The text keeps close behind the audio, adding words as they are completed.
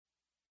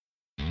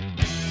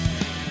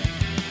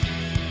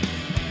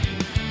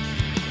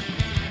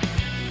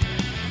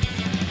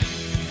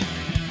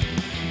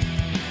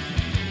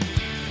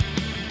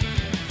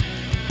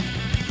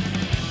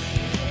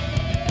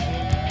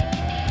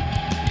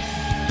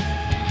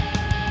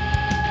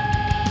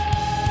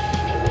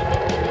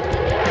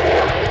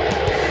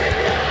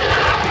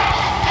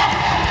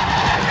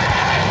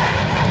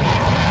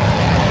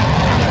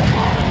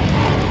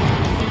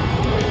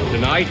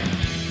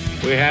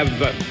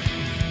have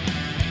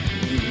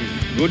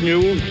good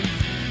news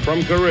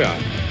from Korea.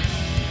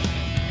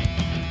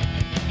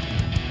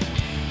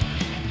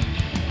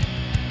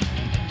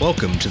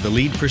 Welcome to the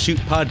Lead Pursuit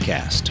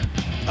Podcast,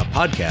 a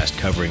podcast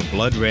covering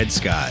Blood Red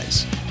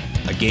Skies,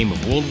 a game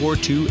of World War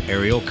II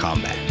aerial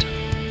combat.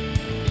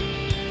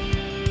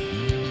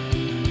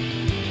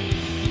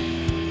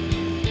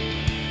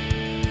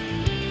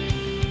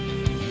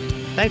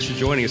 Thanks for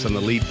joining us on the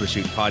Lead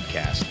Pursuit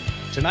Podcast.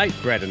 Tonight,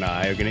 Brett and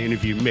I are going to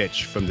interview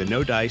Mitch from the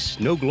No Dice,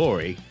 No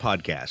Glory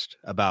podcast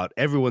about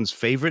everyone's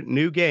favorite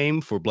new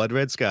game for Blood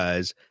Red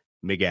Skies,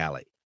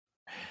 MIG-Alley.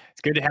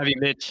 It's good to have you,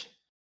 Mitch.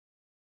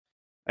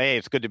 Hey,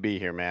 it's good to be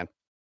here, man.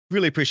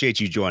 Really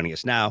appreciate you joining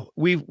us. Now,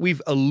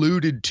 we've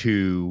alluded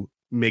to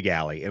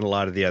MIG-Alley in a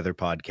lot of the other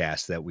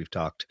podcasts that we've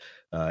talked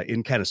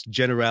in kind of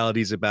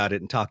generalities about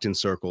it and talked in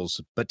circles.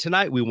 But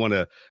tonight we want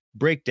to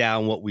break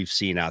down what we've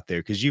seen out there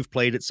because you've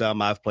played it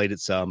some, I've played it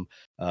some.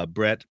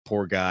 Brett,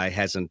 poor guy,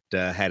 hasn't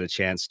had a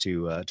chance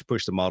to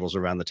push the models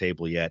around the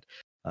table yet.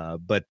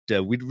 But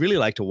we'd really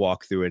like to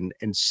walk through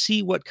and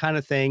see what kind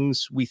of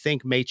things we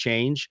think may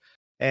change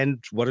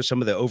and what are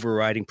some of the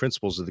overriding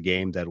principles of the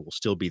game that will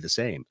still be the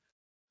same.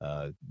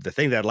 The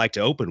thing that I'd like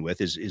to open with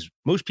is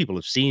most people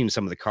have seen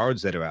some of the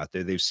cards that are out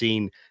there. They've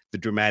seen the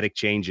dramatic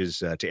changes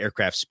to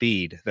aircraft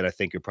speed that I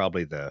think are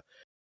probably the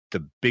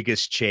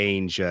biggest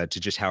change to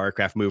just how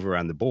aircraft move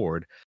around the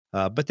board.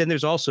 But then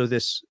there's also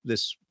this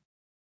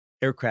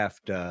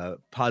aircraft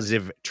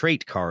positive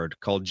trait card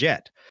called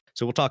Jet.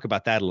 So we'll talk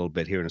about that a little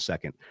bit here in a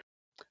second.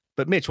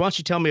 But Mitch, why don't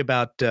you tell me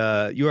about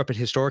you were up at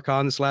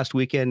Historicon this last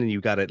weekend and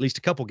you got at least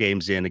a couple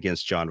games in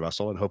against John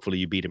Russell and hopefully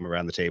you beat him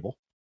around the table.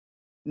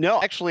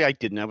 No, actually, I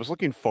didn't. I was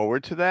looking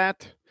forward to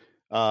that.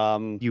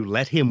 You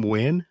let him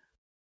win?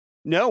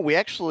 No, we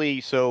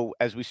actually, so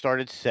as we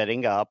started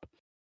setting up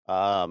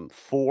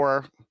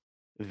 4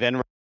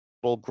 venerable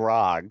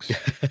grogs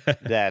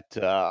that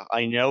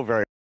I know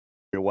very,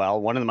 very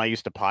well. One of them I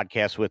used to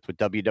podcast with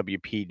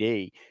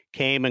WWPD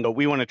came and go,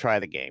 we want to try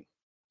the game.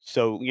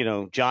 So, you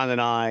know, John and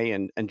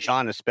I, and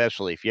John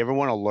especially, if you ever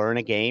want to learn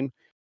a game,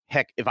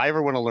 heck, if I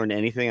ever want to learn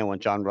anything, I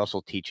want John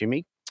Russell teaching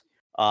me.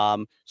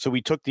 So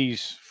we took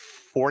these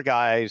 4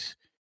 guys.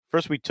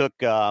 First, we took,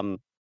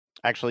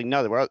 actually,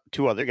 no, there were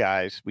 2 other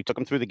guys. We took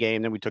them through the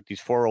game. Then we took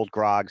these 4 old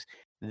grogs.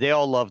 They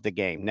all loved the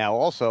game. Now,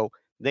 also,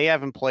 they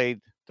haven't played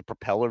the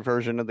propeller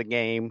version of the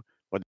game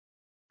or the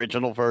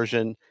original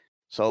version.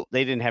 So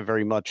they didn't have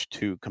very much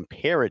to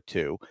compare it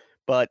to.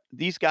 But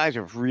these guys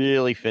are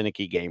really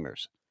finicky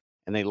gamers.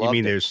 And they love it.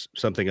 You mean there's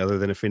something other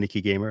than a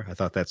finicky gamer? I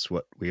thought that's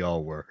what we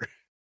all were.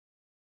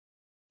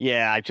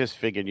 Yeah, I just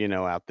figured,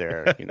 out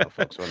there,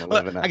 folks want to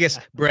live in that. I guess,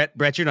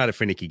 Brett, you're not a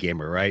finicky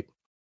gamer, right?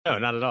 No,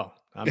 not at all.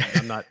 I'm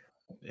not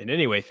in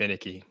any way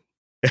finicky.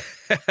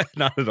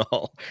 Not at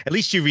all. At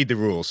least you read the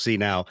rules. See,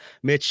 now,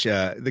 Mitch,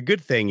 the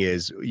good thing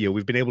is,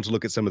 we've been able to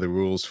look at some of the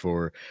rules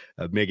for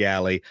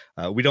MIG-Alley.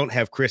 We don't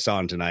have Chris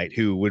on tonight,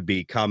 who would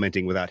be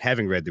commenting without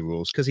having read the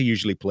rules, because he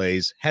usually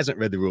plays, hasn't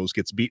read the rules,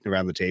 gets beaten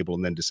around the table,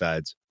 and then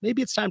decides,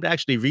 maybe it's time to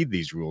actually read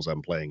these rules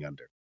I'm playing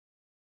under.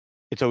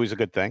 It's always a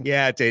good thing.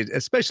 Yeah,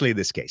 especially in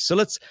this case. So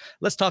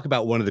let's talk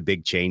about one of the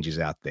big changes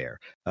out there,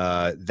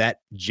 that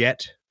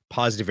Jet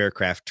positive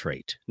aircraft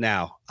trait.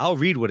 Now, I'll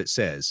read what it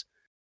says.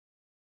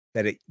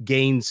 That it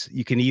gains,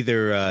 you can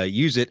either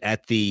use it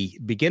at the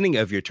beginning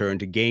of your turn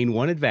to gain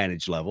 1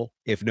 advantage level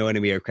if no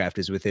enemy aircraft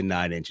is within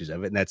 9 inches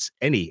of it, and that's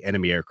any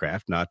enemy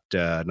aircraft, not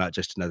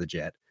just another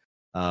jet.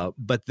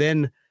 But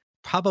then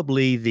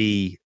probably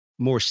the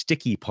more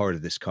sticky part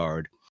of this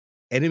card,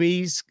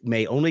 enemies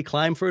may only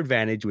climb for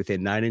advantage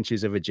within 9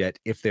 inches of a jet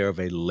if they're of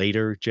a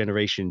later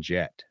generation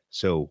jet.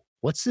 So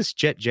what's this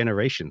jet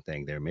generation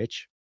thing there,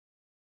 Mitch?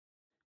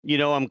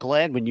 I'm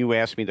glad when you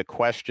asked me the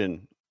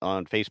question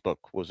on Facebook,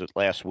 was it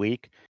last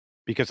week?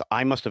 Because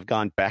I must have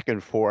gone back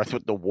and forth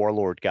with the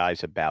Warlord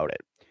guys about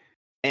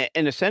it.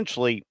 And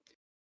essentially,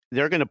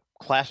 they're going to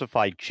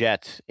classify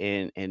jets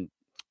in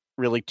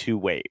really 2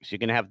 ways. You're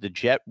going to have the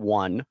Jet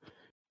 1,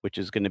 which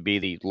is going to be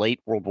the late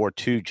World War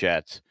II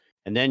jets.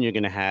 And then you're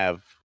going to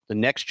have the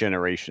next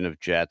generation of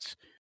jets,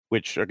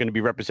 which are going to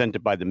be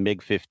represented by the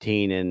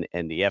MiG-15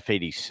 and the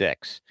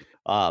F-86.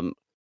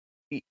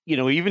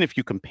 Even if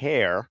you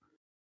compare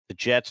the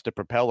jets, the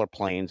propeller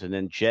planes, and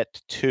then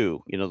Jet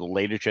 2, the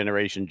later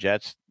generation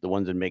jets, the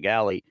ones in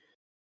MIG-Alley,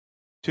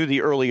 to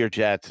the earlier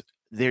jets,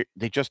 they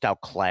just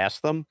outclass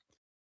them.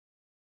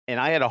 And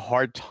I had a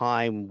hard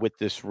time with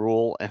this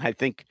rule. And I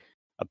think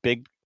a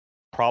big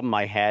problem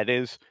I had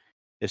is,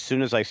 as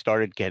soon as I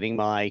started getting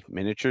my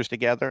miniatures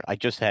together, I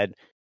just had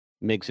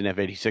MiGs and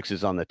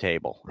F-86s on the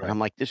table. Right. And I'm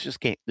like, this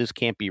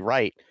can't be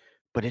right.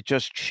 But it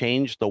just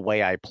changed the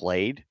way I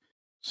played.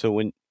 So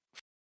when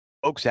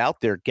folks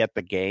out there get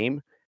the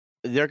game,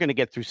 they're going to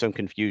get through some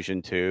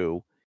confusion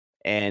too.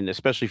 And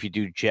especially if you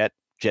do Jet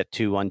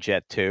 2 on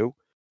Jet 2.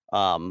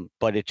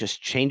 But it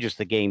just changes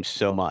the game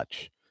so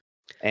much.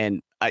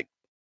 And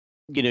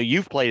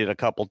you've played it a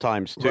couple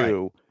times too.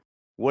 Right.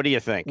 What do you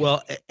think?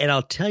 Well, and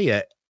I'll tell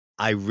you,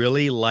 I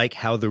really like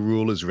how the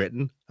rule is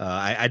written.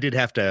 I did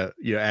have to,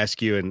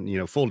 ask you,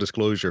 and full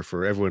disclosure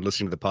for everyone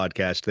listening to the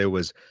podcast, there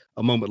was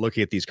a moment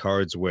looking at these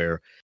cards where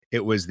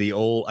it was the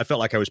old. I felt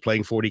like I was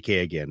playing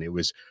 40K again. It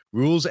was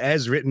rules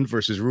as written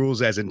versus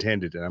rules as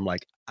intended, and I'm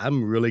like,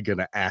 I'm really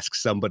gonna ask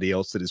somebody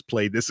else that has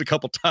played this a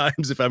couple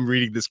times if I'm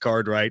reading this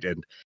card right,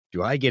 and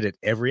do I get it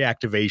every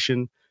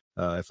activation?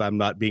 If I'm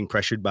not being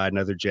pressured by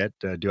another jet,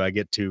 do I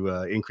get to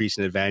increase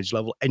an advantage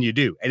level? And you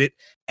do, and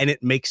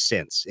it makes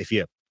sense if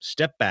you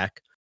step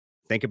back,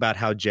 think about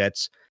how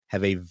jets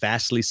have a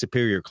vastly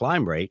superior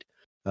climb rate,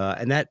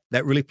 and that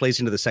really plays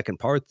into the second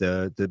part,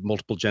 the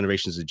multiple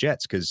generations of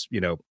jets, because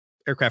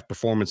aircraft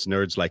performance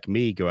nerds like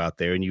me go out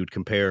there and you would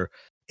compare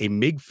a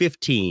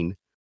MiG-15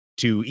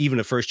 to even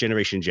a first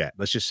generation jet.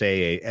 Let's just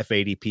say a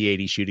F-80,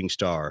 P-80 Shooting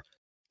Star.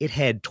 It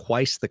had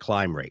twice the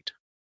climb rate.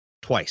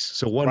 Twice.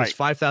 So one is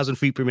 5,000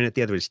 feet per minute.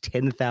 The other is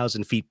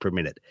 10,000 feet per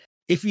minute.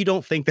 If you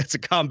don't think that's a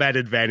combat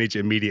advantage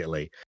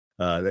immediately,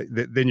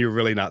 then you're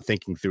really not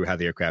thinking through how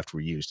the aircraft were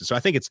used. And so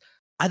I think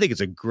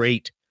it's a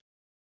great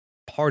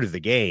part of the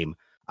game.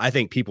 I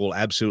think people will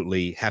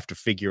absolutely have to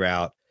figure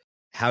out,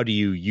 how do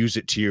you use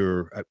it to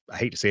your, I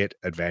hate to say it,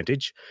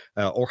 advantage,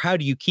 or how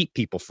do you keep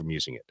people from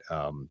using it?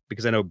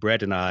 Because I know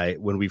Brett and I,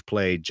 when we've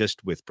played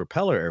just with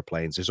propeller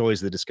airplanes, there's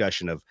always the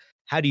discussion of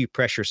how do you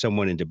pressure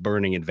someone into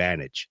burning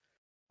advantage?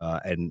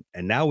 And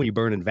now when you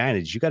burn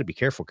advantage, you got to be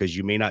careful because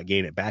you may not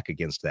gain it back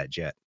against that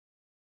jet.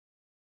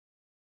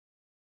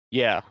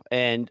 Yeah,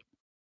 and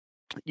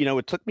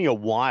it took me a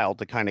while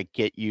to kind of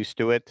get used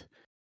to it.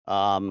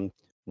 One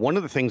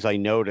of the things I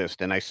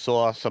noticed, and I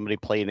saw somebody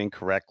play it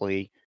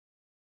incorrectly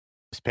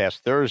this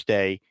past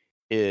Thursday,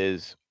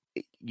 is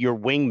your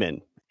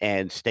wingman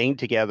and staying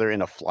together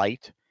in a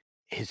flight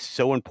is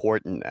so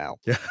important now.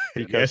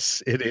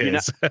 Yes, it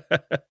is.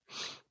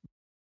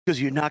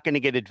 Because you're not going to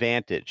get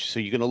advantage. So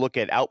you're going to look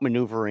at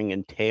outmaneuvering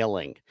and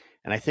tailing.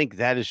 And I think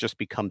that has just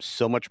become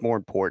so much more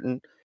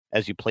important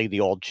as you play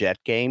the all-jet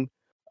game.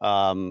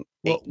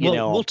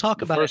 We'll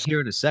talk about it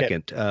here in a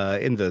second,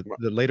 in the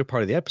later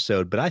part of the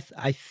episode. But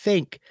I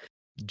think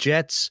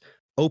jets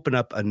open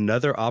up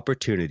another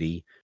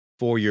opportunity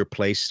for your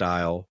play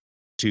style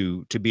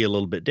to be a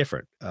little bit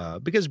different.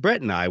 Because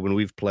Brett and I, when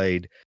we've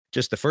played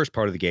just the first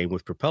part of the game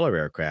with propeller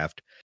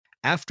aircraft,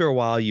 after a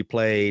while you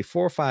play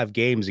 4 or 5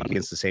 games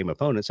against the same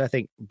opponents. I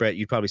think, Brett,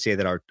 you'd probably say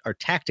that our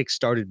tactics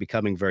started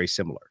becoming very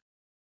similar.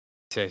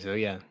 Say so,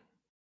 yeah.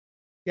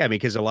 Yeah, I mean,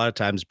 because a lot of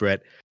times,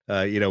 Brett,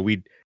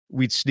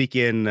 we'd sneak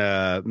in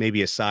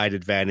maybe a side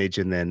advantage,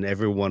 and then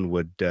everyone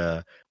would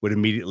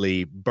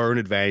immediately burn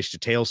advantage to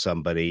tail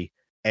somebody,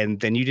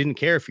 and then you didn't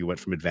care if you went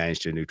from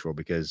advantage to neutral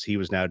because he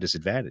was now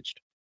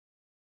disadvantaged.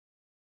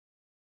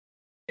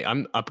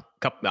 I'm up.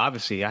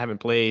 Obviously, I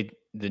haven't played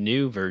the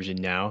new version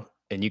now,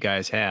 and you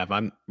guys have.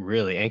 I'm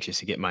really anxious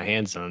to get my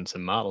hands on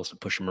some models to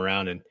push them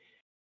around and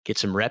get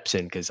some reps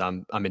in because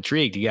I'm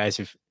intrigued. You guys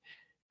have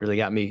really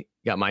got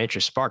my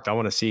interest sparked. I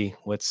want to see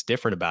what's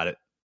different about it.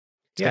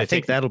 I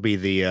think that'll be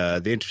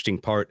the interesting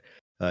part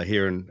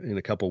here in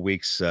a couple of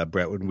weeks,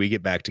 Brett, when we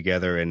get back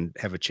together and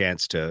have a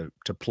chance to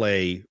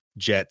play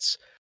jets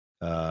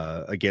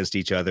against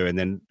each other, and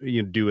then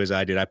do as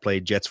I did. I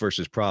played jets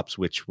versus props,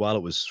 which, while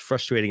it was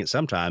frustrating at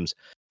sometimes,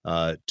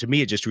 to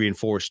me it just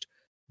reinforced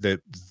the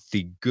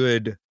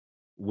good,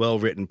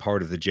 well-written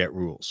part of the jet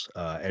rules.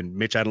 And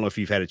Mitch, I don't know if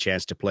you've had a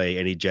chance to play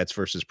any jets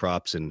versus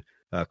props and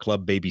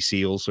Club Baby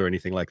Seals or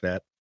anything like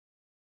that.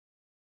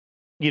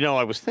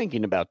 I was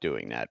thinking about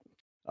doing that.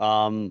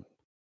 And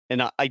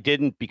I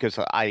didn't because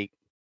I'm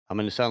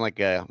going to sound like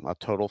a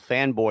total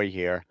fanboy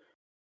here.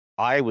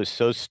 I was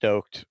so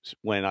stoked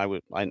when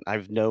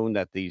I've known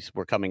that these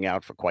were coming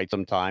out for quite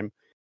some time,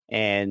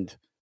 and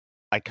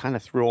I kind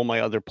of threw all my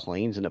other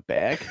planes in a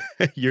bag.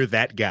 You're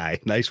that guy.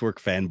 Nice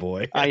work,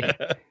 fanboy.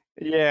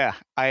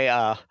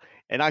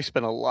 And I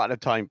spent a lot of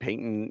time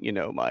painting,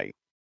 my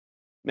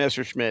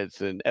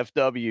Messerschmitts and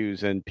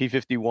FWs and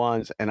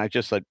P-51s, and I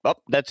just said, "Oh,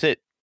 that's it.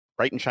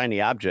 Bright and shiny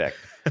object."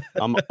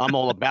 I'm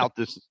all about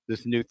this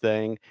new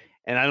thing.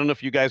 And I don't know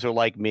if you guys are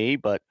like me,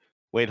 but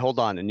wait, hold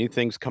on. A new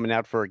thing's coming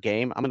out for a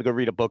game. I'm going to go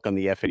read a book on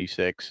the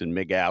F-86 and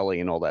MiG Alley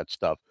and all that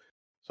stuff.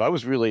 So I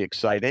was really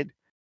excited.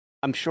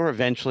 I'm sure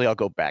eventually I'll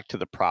go back to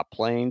the prop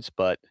planes,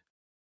 but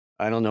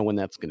I don't know when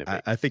that's going to be.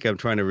 I think I'm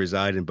trying to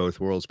reside in both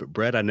worlds. But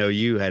Brett, I know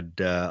you had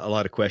a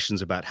lot of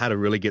questions about how to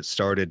really get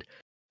started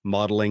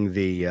modeling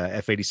the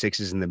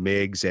F-86s and the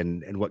MiGs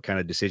and what kind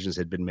of decisions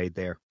had been made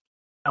there.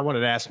 I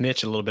wanted to ask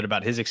Mitch a little bit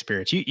about his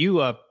experience.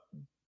 You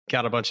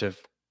got a bunch of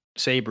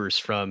Sabres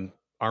from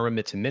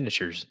Armaments and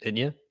Miniatures, didn't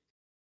you?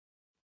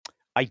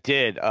 I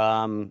did.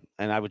 And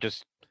I would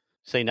just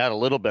say not a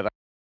little bit. I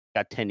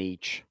got 10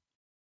 each.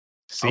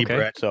 See, okay.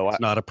 Brett, so it's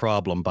not a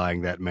problem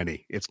buying that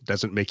many. It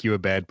doesn't make you a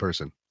bad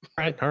person.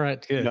 All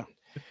right, good. No.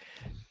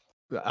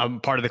 I'm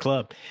part of the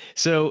club.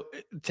 So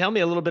tell me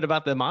a little bit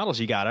about the models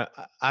you got.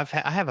 I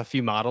have a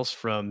few models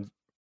from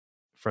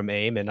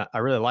AIM, and I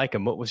really like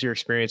them. What was your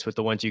experience with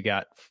the ones you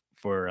got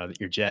for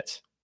your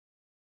jets?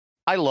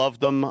 I love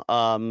them.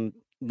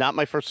 Not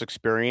my first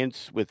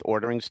experience with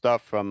ordering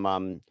stuff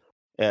from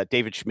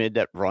David Schmid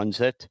that runs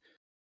it.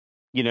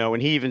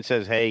 And he even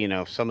says, hey,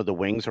 some of the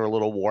wings are a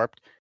little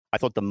warped. I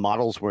thought the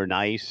models were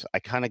nice. I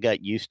kind of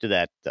got used to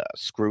that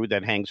screw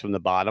that hangs from the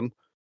bottom,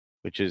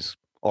 which is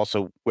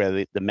also where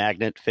the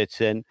magnet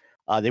fits in.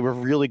 They were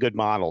really good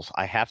models.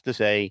 I have to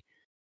say,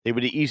 they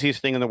were the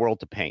easiest thing in the world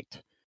to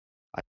paint.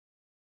 I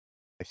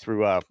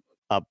threw a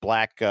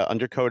black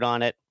undercoat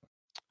on it.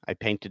 I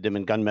painted them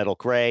in gunmetal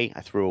gray.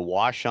 I threw a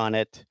wash on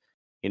it,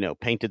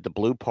 painted the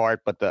blue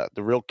part. But the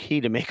real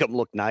key to make them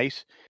look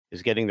nice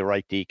is getting the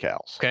right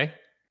decals. Okay.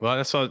 Well,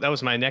 that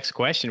was my next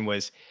question.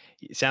 Was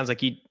it sounds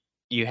like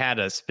you had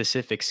a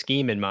specific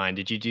scheme in mind.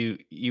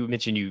 You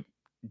mentioned you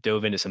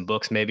dove into some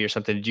books maybe or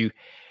something. Did you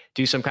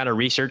do some kind of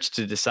research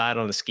to decide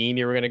on the scheme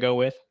you were going to go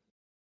with?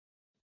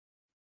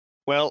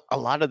 Well, a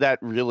lot of that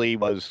really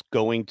was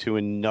going to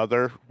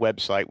another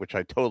website, which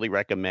I totally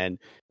recommend,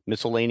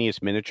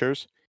 Miscellaneous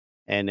Miniatures.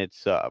 And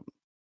it's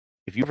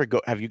if you ever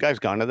have you guys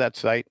gone to that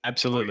site?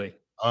 Absolutely.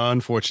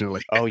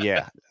 Unfortunately. Oh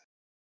yeah.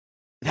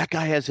 That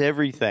guy has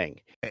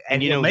everything.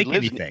 And he'll make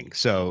anything.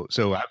 So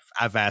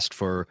I've asked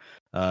for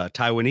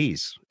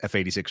Taiwanese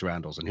F-86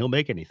 roundels, and he'll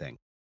make anything.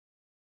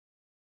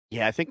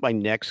 Yeah, I think my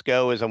next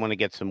go is I want to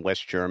get some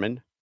West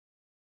German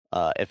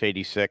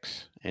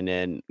F-86, and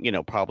then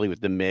probably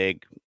with the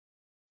MiG,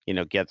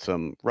 get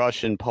some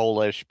Russian,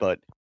 Polish, but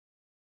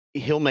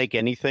he'll make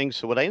anything.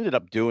 So what I ended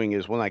up doing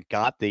is when I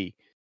got the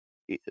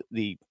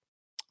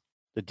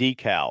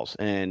decals,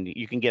 and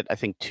you can get I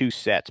think 2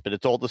 sets, but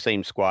it's all the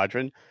same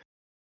squadron.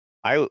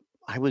 I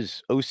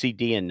was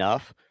OCD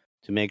enough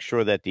to make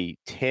sure that the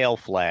tail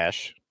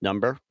flash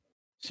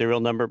serial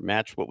number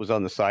matched what was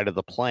on the side of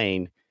the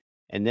plane.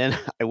 And then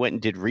I went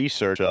and did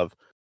research of,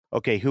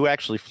 okay, who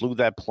actually flew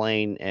that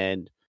plane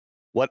and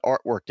what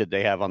artwork did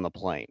they have on the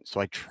plane? So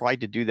I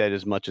tried to do that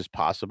as much as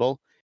possible.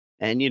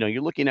 And,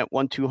 you're looking at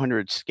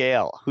 1/200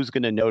 scale. Who's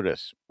going to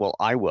notice? Well,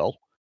 I will.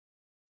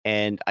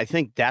 And I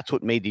think that's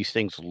what made these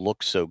things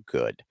look so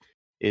good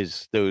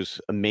is those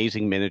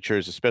amazing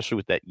miniatures, especially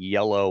with that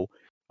yellow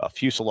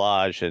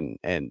fuselage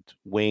and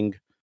wing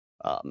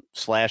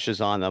slashes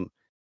on them.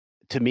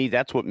 To me,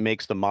 that's what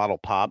makes the model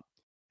pop.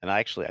 And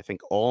I think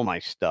all my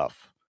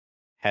stuff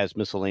has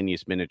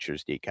Miscellaneous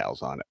Miniatures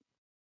decals on it.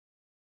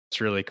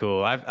 It's really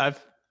cool. I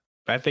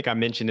think I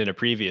mentioned in a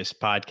previous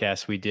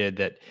podcast we did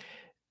that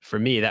for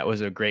me, that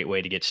was a great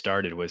way to get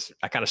started. Was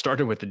I kind of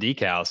started with the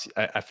decals.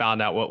 I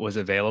found out what was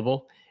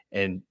available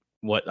and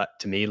what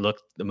to me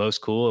looked the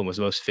most cool and was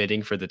most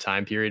fitting for the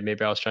time period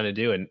maybe I was trying to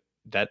do. And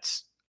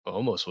that's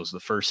almost was the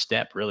first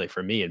step really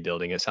for me in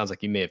building. It sounds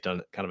like you may have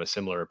done kind of a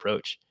similar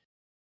approach.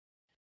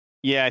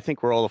 Yeah, I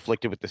think we're all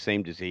afflicted with the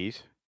same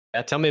disease.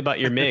 Tell me about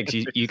your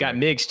MiGs. You got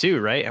MiGs too,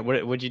 right?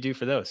 What'd you do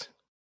for those?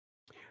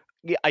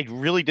 Yeah, I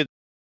really did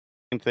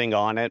the same thing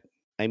on it.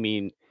 I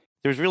mean,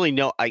 there's really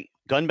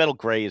gunmetal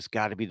gray has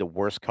got to be the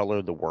worst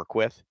color to work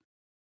with.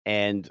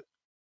 And,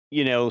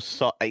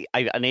 so I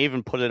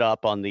even put it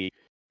up on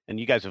and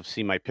you guys have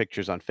seen my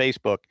pictures on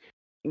Facebook.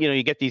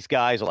 You get these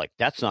guys like,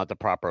 that's not the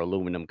proper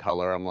aluminum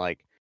color. I'm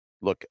like,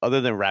 look,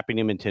 other than wrapping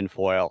them in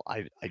tinfoil,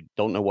 I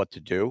don't know what to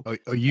do.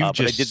 Oh, you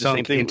just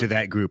sunk into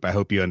that group. I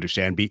hope you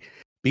understand.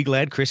 Be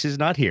glad Chris is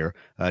not here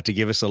to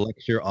give us a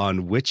lecture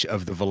on which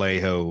of the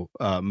Vallejo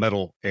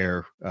metal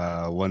air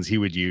ones he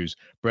would use.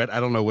 Brett, I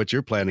don't know what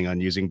you're planning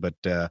on using, but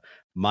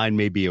mine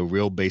may be a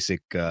real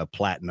basic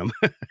platinum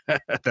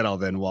that I'll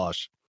then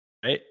wash.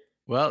 Right.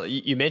 Well,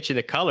 you mentioned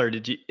the color.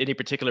 Did you any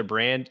particular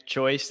brand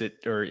choice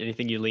or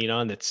anything you lean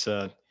on that's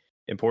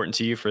important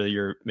to you for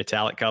your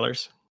metallic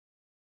colors?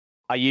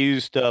 I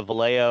used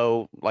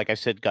Vallejo, like I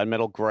said,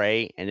 gunmetal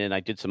gray, and then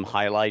I did some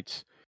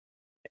highlights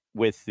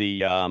with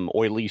the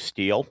oily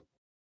steel.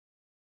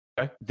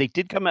 Okay. They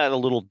did come out a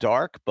little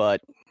dark,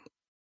 but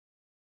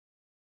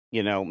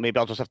maybe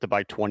I'll just have to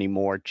buy 20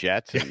 more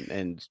jets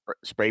and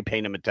spray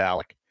paint them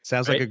metallic.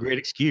 Sounds like a great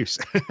excuse.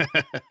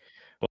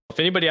 Well,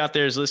 if anybody out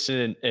there is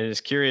listening and is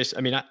curious,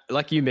 I mean,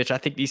 like you, Mitch, I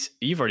think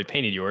you've already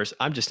painted yours.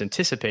 I'm just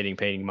anticipating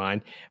painting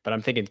mine, but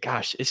I'm thinking,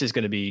 gosh, this is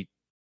going to be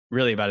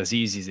really about as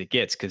easy as it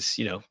gets because,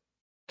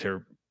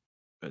 they're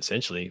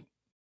essentially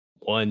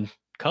one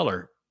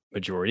color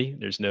majority.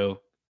 There's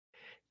no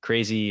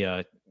crazy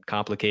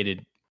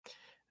complicated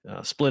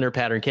splinter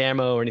pattern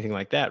camo or anything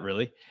like that,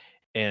 really.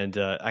 And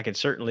I can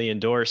certainly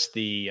endorse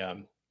the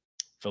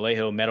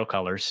Vallejo metal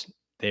colors.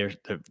 The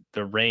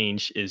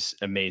range is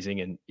amazing,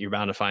 and you're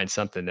bound to find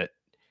something that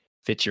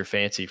fits your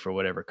fancy for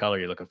whatever color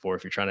you're looking for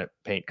if you're trying to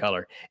paint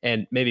color.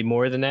 And maybe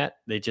more than that,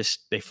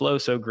 they flow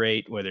so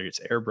great, whether it's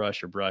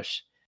airbrush or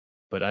brush.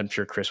 But I'm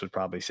sure Chris would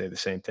probably say the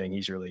same thing.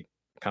 He's really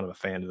kind of a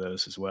fan of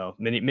those as well.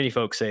 Many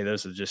folks say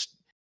those are just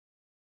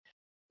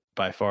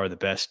by far the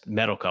best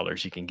metal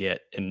colors you can get,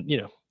 and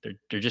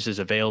they're just as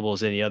available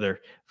as any other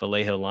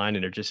Vallejo line,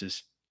 and they're just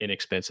as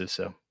inexpensive.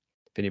 So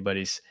if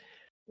anybody's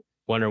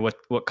wondering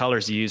what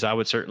colors to use, I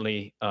would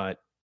certainly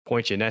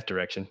point you in that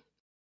direction.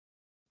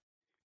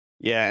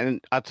 Yeah,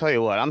 and I'll tell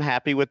you what, I'm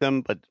happy with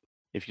them, but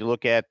if you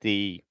look at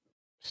the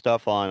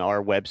stuff on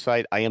our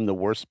website, I am the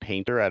worst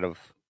painter out of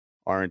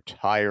our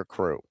entire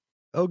crew.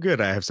 Oh,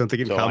 good. I have something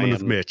in So common I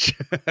with am, Mitch.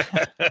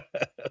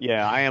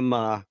 yeah, I am.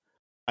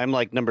 I'm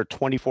like number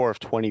 24 of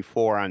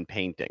 24 on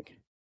painting,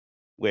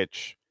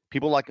 which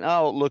people like.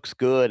 Oh, it looks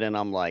good, and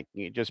I'm like,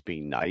 you just be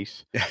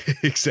nice.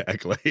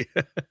 Exactly.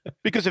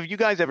 Because if you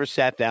guys ever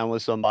sat down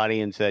with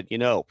somebody and said,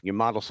 your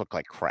models look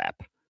like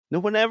crap, no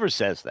one ever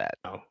says that.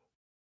 Oh,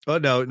 Oh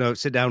no!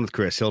 Sit down with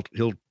Chris.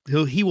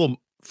 He will.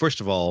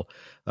 First of all,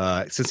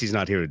 since he's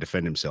not here to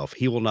defend himself,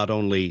 he will not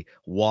only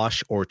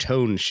wash or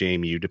tone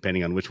shame you,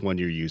 depending on which one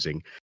you're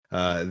using.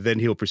 Then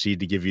he'll proceed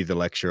to give you the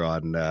lecture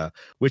on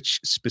which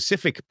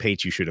specific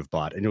paint you should have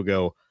bought, and you'll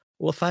go,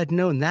 "Well, if I'd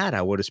known that,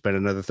 I would have spent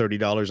another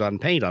 $30 on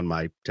paint on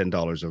my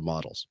 $10 of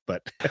models."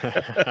 But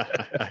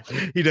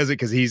he does it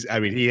because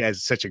he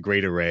has such a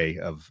great array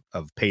of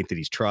paint that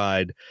he's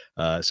tried.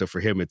 So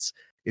for him, it's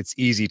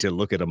easy to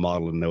look at a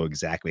model and know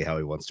exactly how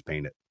he wants to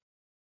paint it.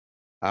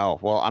 Oh,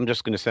 well, I'm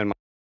just going to send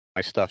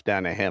my stuff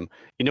down to him.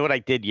 You know what I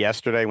did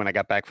yesterday when I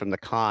got back from the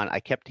con? I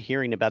kept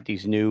hearing about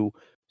these new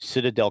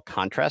Citadel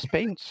contrast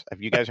paints.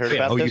 Have you guys heard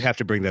about this? You have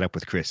to bring that up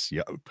with Chris.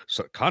 Yeah,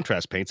 so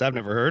contrast paints. I've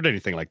never heard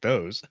anything like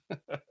those.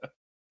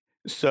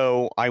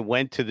 So I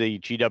went to the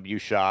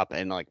GW shop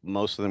and like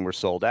most of them were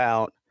sold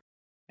out.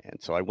 And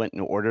so I went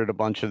and ordered a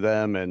bunch of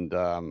them and,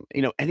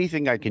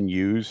 anything I can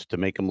use to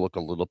make them look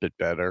a little bit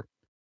better.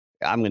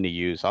 I'm going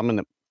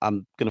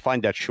to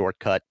find that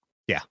shortcut.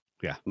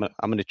 Yeah. I'm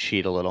going to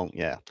cheat a little.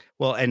 Yeah.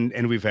 Well,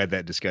 and we've had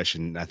that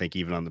discussion, I think,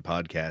 even on the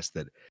podcast,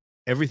 that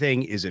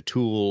everything is a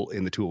tool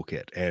in the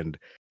toolkit. And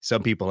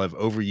some people have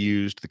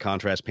overused the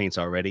contrast paints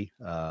already.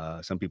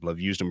 Some people have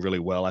used them really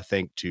well, I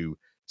think, to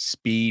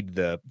speed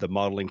the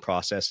modeling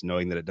process,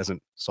 knowing that it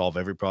doesn't solve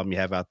every problem you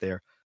have out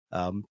there.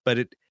 But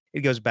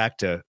it goes back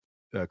to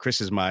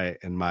Chris's my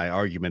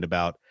argument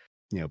about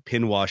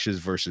pin washes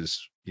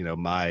versus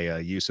my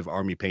use of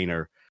Army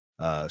Painter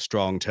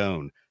strong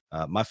tone.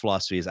 My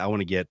philosophy is I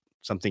want to get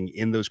something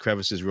in those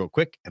crevices real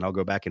quick, and I'll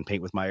go back and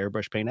paint with my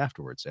airbrush paint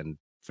afterwards and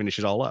finish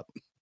it all up.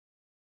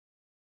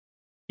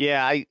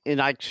 Yeah, I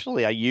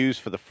use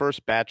for the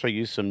first batch I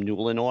used some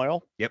Newlin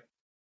oil. Yep.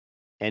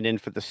 And then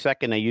for the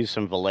second I used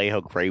some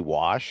Vallejo gray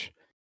wash.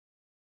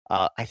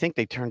 I think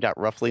they turned out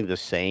roughly the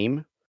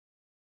same.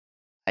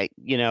 I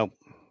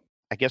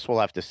guess we'll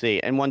have to see.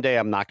 And one day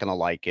I'm not going to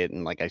like it,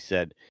 and like I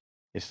said,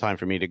 it's time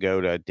for me to go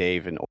to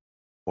Dave and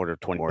order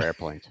 20 more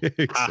airplanes.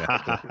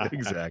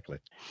 Exactly.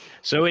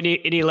 So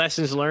any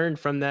lessons learned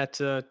from that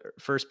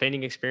first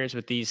painting experience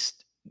with these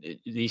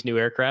new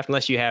aircraft?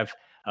 Unless you have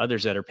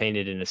others that are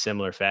painted in a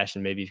similar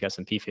fashion, maybe you've got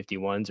some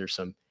P-51s or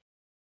some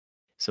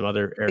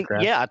other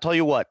aircraft. Yeah, I'll tell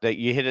you what, that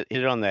you hit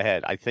it on the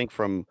head. I think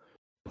from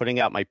putting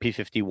out my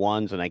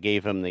P-51s and I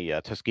gave him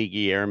the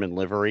Tuskegee Airman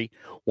livery.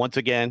 Once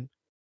again,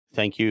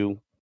 thank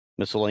you,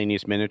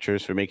 Miscellaneous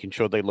Miniatures, for making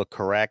sure they look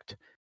correct.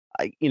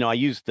 I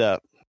used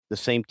the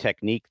same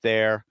technique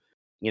there.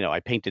 I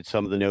painted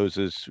some of the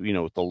noses,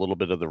 with a little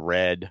bit of the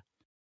red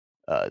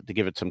to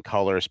give it some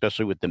color,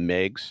 especially with the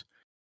MiGs.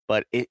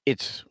 But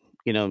it's,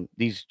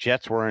 these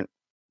jets they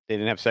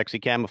didn't have sexy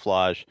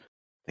camouflage.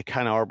 They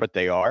kind of are, but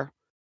they are.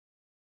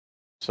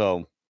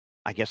 So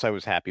I guess I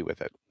was happy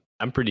with it.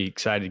 I'm pretty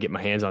excited to get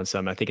my hands on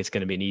some. I think it's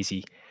going to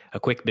be a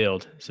quick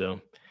build.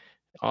 So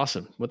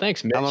awesome. Well,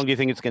 thanks, Mitch. How long do you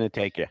think it's going to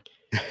take you?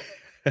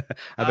 I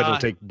bet it'll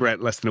take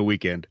Brett less than a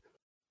weekend.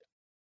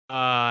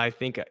 I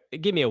think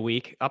give me a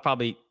week. I'll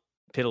probably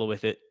piddle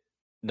with it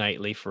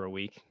nightly for a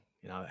week.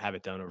 Have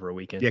it done over a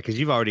weekend. Yeah, because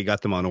you've already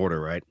got them on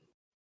order, right?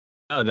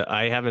 No,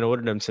 I haven't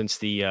ordered them since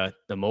the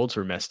molds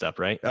were messed up,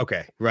 right?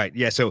 Okay, right.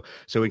 Yeah, so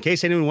in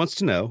case anyone wants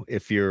to know,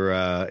 if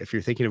you're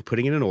thinking of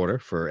putting in an order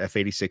for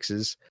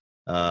F-86s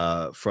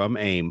from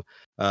AIM,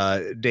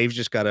 Dave's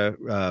just got to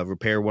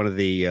repair one of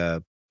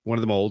the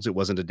molds. It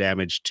wasn't a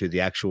damage to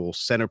the actual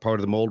center part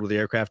of the mold where the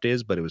aircraft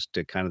is, but it was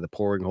to kind of the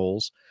pouring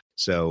holes.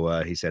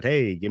 So he said,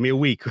 "Hey, give me a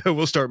week.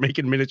 We'll start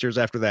making miniatures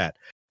after that."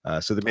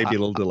 So there may be a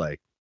little delay.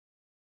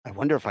 I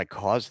wonder if I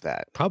caused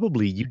that.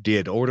 Probably you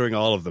did, ordering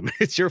all of them.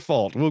 It's your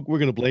fault. We're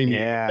going to blame you.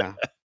 Yeah.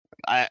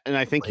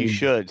 I think you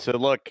should. So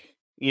look,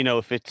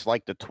 if it's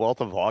like the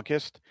 12th of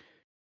August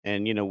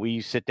and,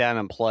 we sit down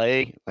and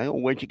play,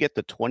 where'd you get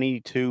the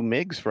 22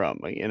 MiGs from?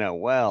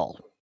 Well.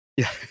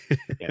 Yeah,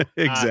 yeah.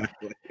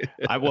 Exactly.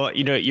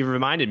 You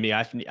reminded me,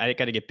 I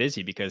got to get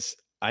busy because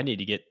I need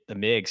to get the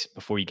MiGs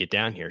before you get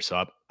down here.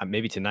 So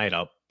maybe tonight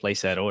I'll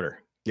place that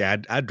order. Yeah,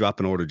 I'd drop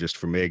an order just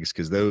for MiGs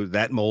because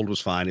that mold was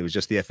fine. It was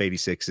just the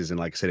F-86s, and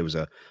like I said, it was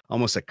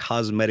almost a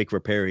cosmetic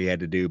repair he had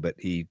to do. But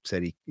he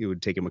said it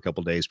would take him a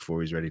couple days before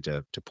he's ready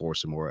to pour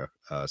some more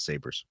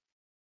Sabres.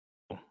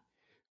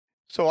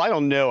 So I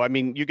don't know. I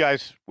mean, you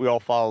guys, we all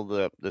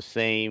follow the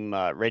same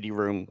Ready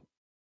Room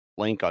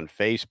link on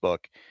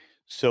Facebook.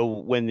 So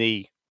when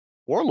the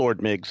Warlord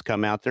MiGs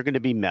come out, they're going to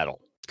be metal.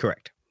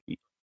 Correct.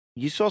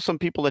 You saw some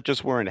people that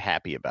just weren't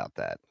happy about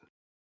that.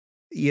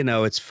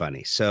 It's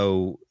funny.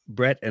 So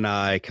Brett and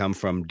I come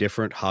from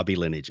different hobby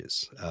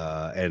lineages,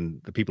 and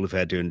the people who've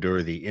had to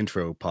endure the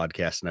intro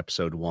podcast in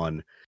episode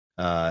 1,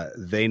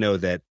 they know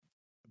that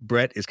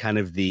Brett is kind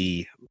of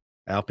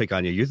I'll pick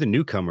on you. You're the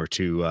newcomer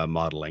to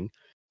modeling.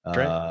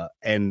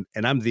 And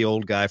I'm the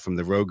old guy from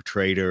the Rogue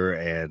Trader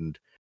and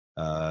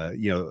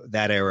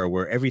that era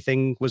where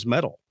everything was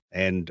metal.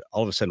 And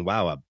all of a sudden,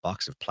 wow, a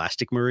box of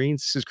plastic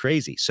Marines. This is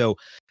crazy. So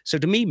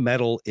to me,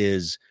 metal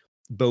is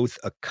both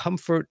a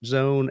comfort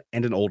zone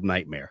and an old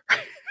nightmare.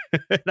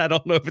 And I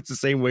don't know if it's the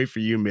same way for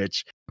you,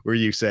 Mitch, where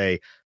you say,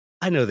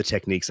 I know the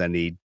techniques I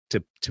need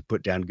to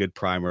put down good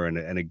primer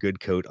and a good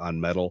coat on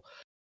metal.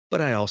 But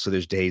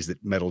there's days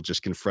that metal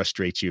just can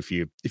frustrate you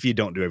if you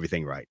don't do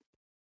everything right.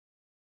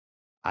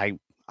 I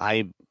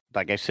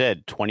like I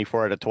said,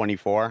 24 out of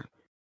 24.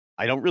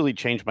 I don't really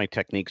change my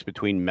techniques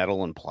between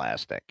metal and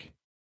plastic.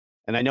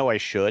 And I know I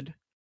should,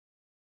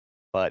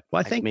 but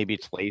I think maybe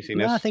it's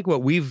laziness. I think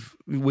what we've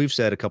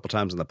said a couple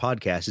times on the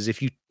podcast is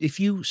if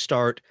you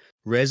start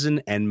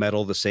resin and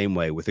metal the same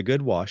way with a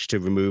good wash to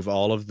remove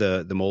all of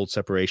the mold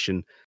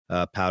separation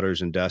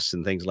powders and dusts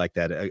and things like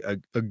that,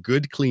 a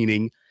good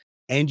cleaning,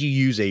 and you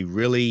use a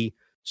really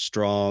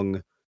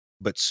strong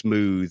but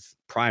smooth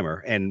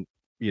primer, and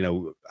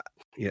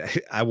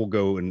I will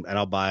go and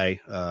I'll buy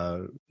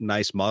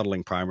nice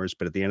modeling primers,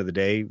 but at the end of the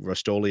day,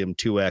 Rust-Oleum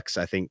 2X,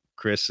 I think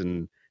Chris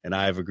and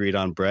I have agreed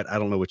on. Brett, I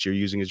don't know what you're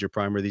using as your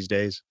primer these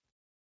days.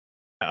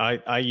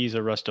 I use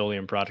a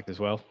Rust-Oleum product as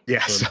well.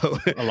 Yeah, so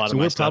a lot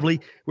of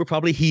we're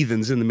probably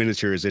heathens in the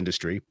miniatures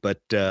industry, but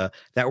that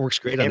works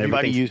great on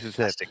everybody uses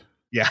plastic. It.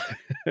 Yeah,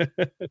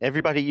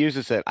 everybody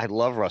uses it. I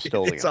love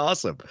Rust-Oleum. It's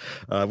awesome.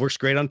 Works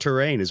great on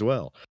terrain as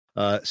well.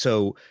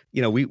 So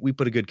we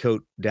put a good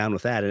coat down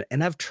with that,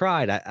 and I've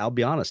tried. I'll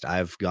be honest.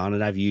 I've gone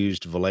and I've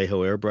used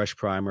Vallejo airbrush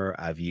primer.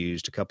 I've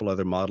used a couple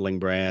other modeling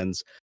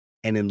brands,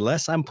 and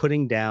unless I'm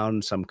putting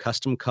down some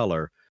custom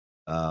color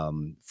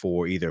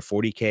for either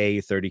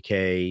 40K,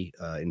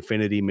 30K,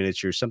 Infinity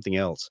miniatures, something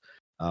else,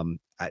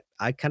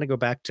 I kind of go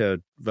back to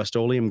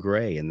Rust-Oleum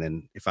gray, and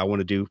then if I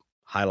want to do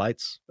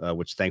highlights,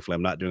 which thankfully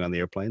I'm not doing on the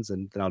airplanes,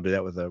 then I'll do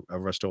that with a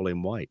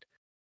Rust-Oleum white.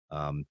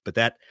 But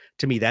that,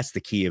 to me, that's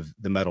the key of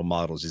the metal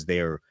models, is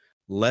they are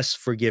less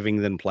forgiving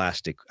than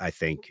plastic, I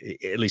think,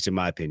 at least in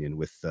my opinion,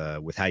 with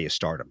how you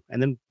start them.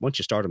 And then once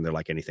you start them, they're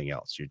like anything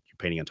else. You're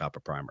painting on top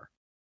of primer.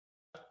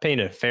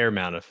 Paint a fair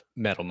amount of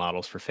metal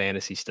models for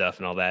fantasy stuff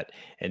and all that.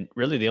 And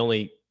really the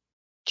only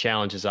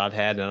challenges I've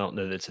had, and I don't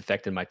know that it's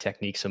affected my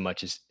technique so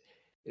much, is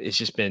it's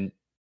just been,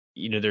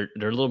 they're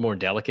a little more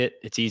delicate.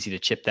 It's easy to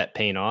chip that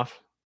paint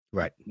off.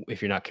 Right.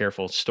 If you're not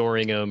careful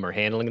storing them or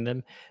handling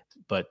them.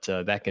 But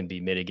that can be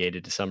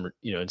mitigated to some,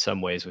 in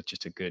some ways with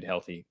just a good,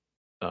 healthy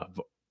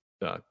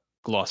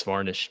gloss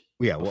varnish.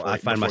 Yeah, well, I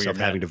find myself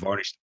having to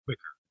varnish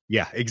quicker.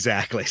 Yeah,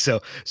 exactly.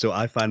 So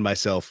I find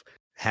myself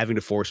having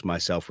to force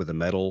myself with a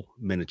metal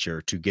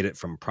miniature to get it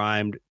from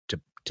primed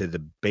to the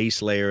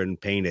base layer and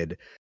painted,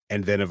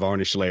 and then a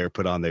varnish layer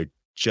put on there,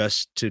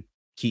 just to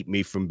keep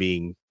me from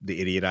being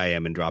the idiot I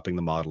am and dropping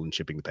the model and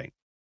chipping the paint.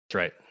 That's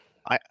right.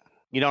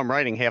 I'm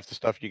writing half the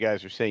stuff you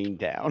guys are saying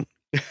down.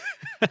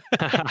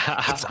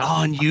 It's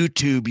on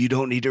YouTube. You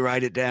don't need to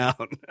write it down.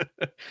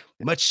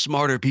 Much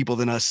smarter people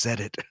than us said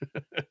it.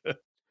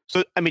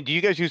 So, do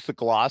you guys use the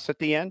gloss at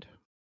the end?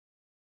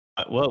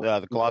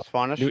 The gloss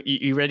varnish.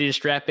 You ready to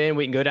strap in?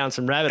 We can go down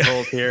some rabbit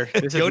holes here.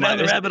 Go down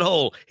the rabbit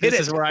hole. This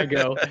is where I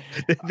go.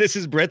 This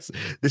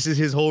is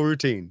his whole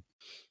routine.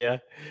 Yeah.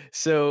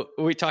 So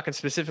are we talking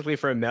specifically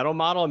for a metal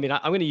model? I'm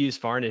going to use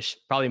varnish,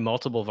 probably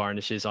multiple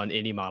varnishes on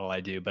any model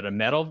I do, but a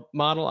metal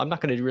model, I'm not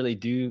going to really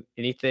do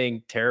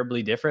anything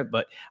terribly different,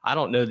 but I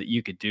don't know that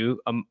you could do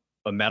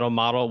a metal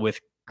model with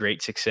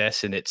great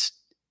success, and it's,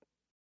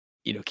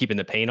 keeping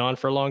the paint on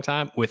for a long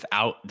time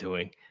without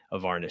doing a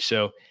varnish.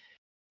 So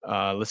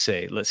let's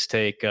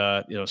take,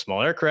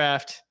 small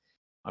aircraft.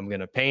 I'm going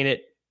to paint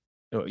it,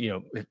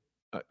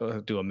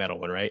 I'll do a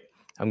metal one, right?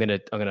 I'm going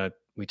to,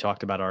 we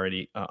talked about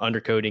already,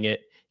 undercoating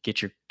it,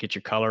 get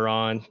your color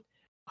on.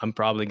 I'm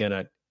probably going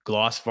to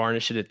gloss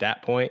varnish it at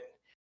that point,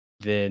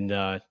 then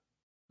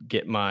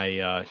get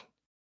my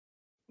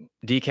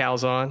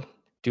decals on,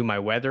 do my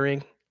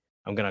weathering.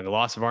 I'm going to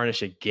gloss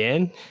varnish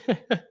again,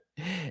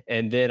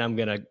 and then I'm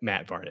going to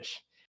matte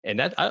varnish. And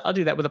that I'll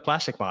do that with a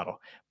plastic model,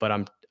 but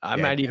I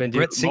might even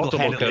do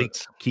multiple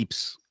coats.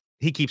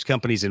 He keeps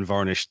companies in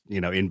varnish,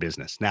 in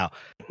business. Now,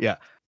 yeah,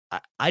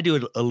 I do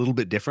it a little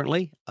bit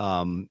differently,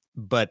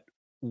 but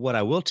what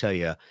I will tell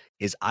you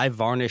is I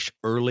varnish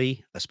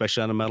early,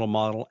 especially on a metal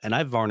model, and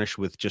I varnish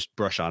with just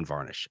brush-on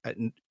varnish.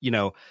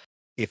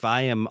 If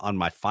I am on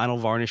my final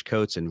varnish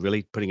coats and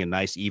really putting a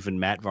nice even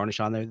matte varnish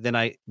on there, then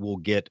I will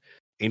get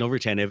anal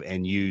retentive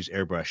and use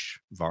airbrush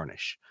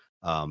varnish.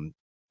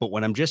 But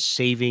when I'm just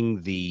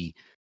saving the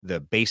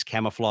base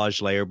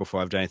camouflage layer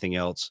before I've done anything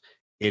else,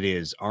 it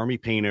is Army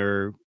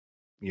Painter,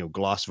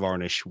 gloss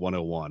varnish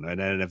 101. And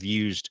then I've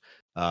used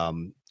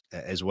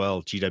as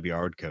well GW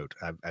Hard Coat.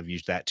 I've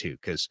used that too,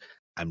 because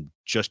I'm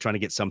just trying to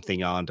get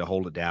something on to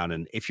hold it down.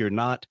 And if you're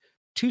not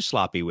too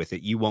sloppy with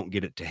it, you won't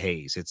get it to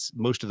haze.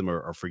 Most of them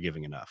are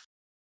forgiving enough.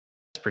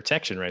 It's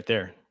protection right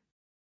there.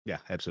 Yeah,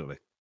 absolutely.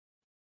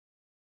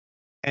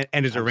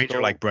 And as a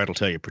ranger like Brett will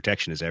tell you,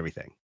 protection is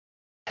everything.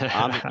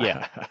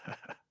 Yeah.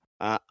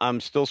 I'm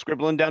still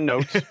scribbling down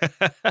notes.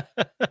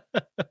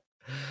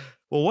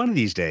 Well, one of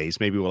these days,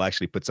 maybe we'll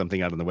actually put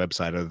something out on the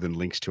website other than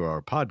links to our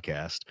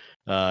podcast.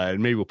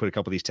 And maybe we'll put a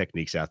couple of these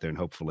techniques out there and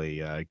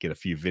hopefully get a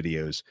few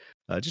videos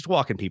just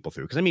walking people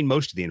through. Because I mean,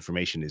 most of the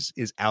information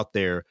is out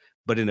there,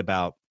 but in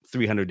about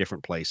 300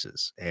 different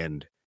places.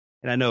 And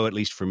I know, at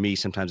least for me,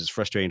 sometimes it's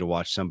frustrating to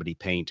watch somebody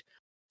paint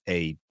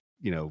a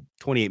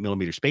 28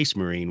 millimeter Space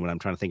Marine when I'm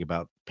trying to think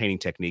about painting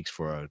techniques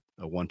for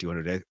a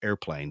 1-200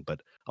 airplane.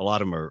 But a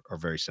lot of them are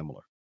very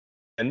similar.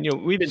 And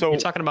we've been you're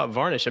talking about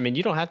varnish. I mean,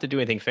 you don't have to do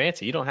anything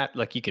fancy. You don't have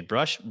you could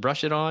brush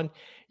it on.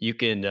 You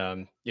can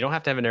you don't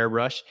have to have an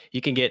airbrush. You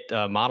can get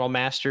Model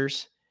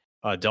Masters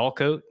dull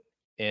coat,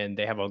 and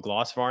they have a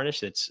gloss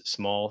varnish that's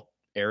small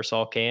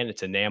aerosol can.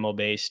 It's enamel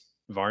based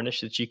varnish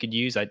that you could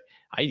use. I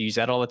use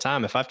that all the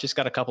time. If I've just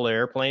got a couple of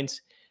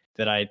airplanes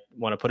that I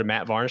want to put a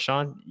matte varnish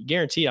on,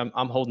 guarantee I'm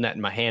holding that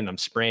in my hand. I'm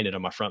spraying it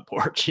on my front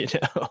porch,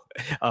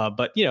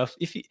 But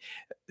if you,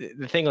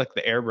 the thing like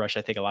the airbrush,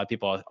 I think a lot of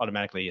people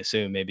automatically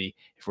assume maybe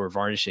if we're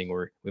varnishing,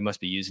 we must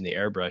be using the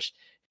airbrush.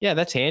 Yeah,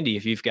 that's handy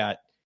if you've got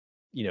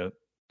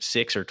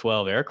 6 or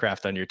 12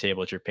 aircraft on your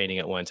table that you're painting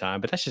at one time.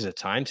 But that's just a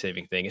time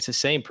saving thing. It's the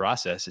same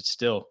process. It's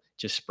still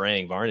just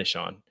spraying varnish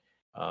on.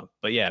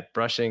 But yeah,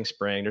 brushing,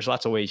 spraying. There's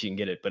lots of ways you can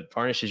get it, but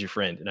varnish is your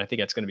friend, and I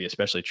think that's going to be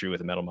especially true with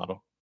a metal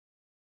model.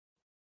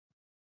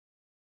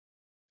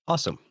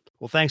 Awesome.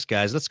 Well, thanks,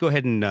 guys. Let's go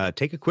ahead and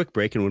take a quick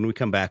break. And when we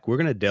come back, we're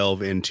going to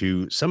delve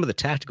into some of the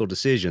tactical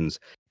decisions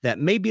that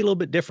may be a little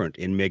bit different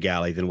in MiG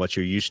Alley than what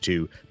you're used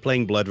to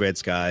playing Blood Red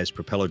Skies,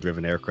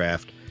 propeller-driven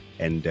aircraft,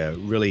 and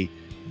really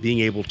being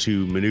able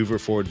to maneuver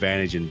for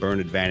advantage and burn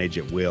advantage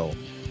at will,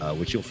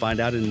 which you'll find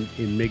out in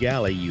MiG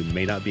Alley you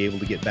may not be able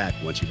to get back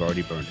once you've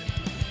already burned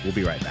it. We'll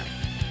be right back.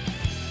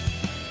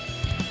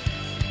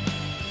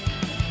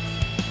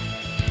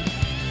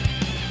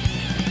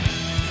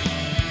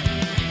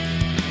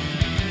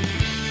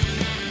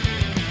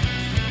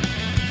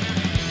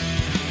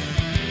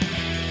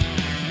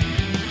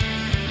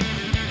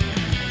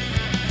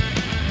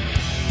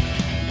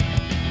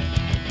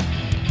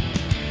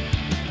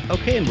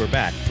 Okay, and we're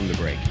back from the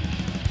break.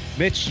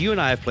 Mitch, you and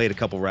I have played a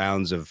couple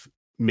rounds of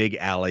MiG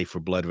Alley for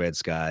Blood Red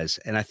Skies,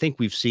 and I think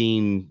we've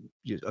seen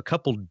a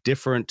couple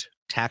different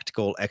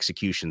tactical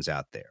executions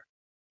out there.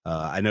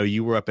 I know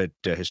you were up at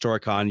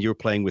Historicon. You were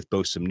playing with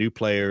both some new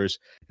players,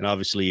 and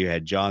obviously you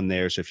had John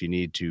there, so if you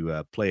need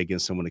to play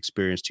against someone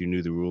experienced who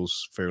knew the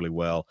rules fairly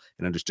well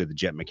and understood the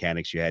jet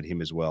mechanics, you had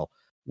him as well.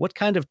 What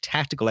kind of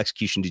tactical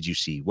execution did you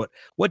see?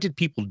 What did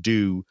people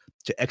do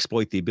to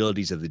exploit the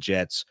abilities of the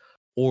jets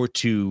or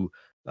to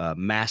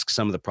mask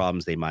some of the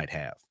problems they might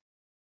have?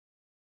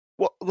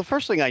 Well, the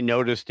first thing I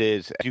noticed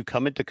is as you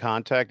come into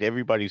contact,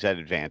 everybody's at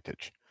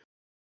advantage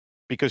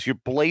because you're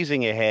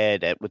blazing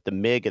ahead with the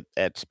MiG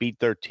at speed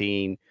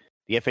 13,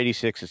 the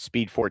F-86 at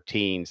speed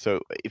 14.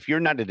 So if you're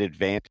not at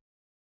advantage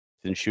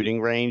in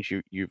shooting range,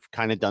 you've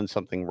kind of done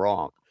something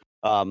wrong.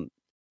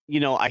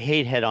 I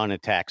hate head-on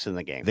attacks in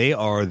the game. They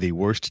are the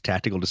worst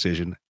tactical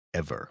decision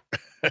ever.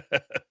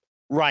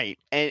 Right.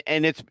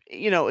 And it's,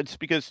 it's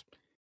because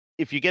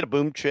if you get a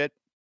boom chit,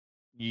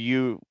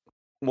 you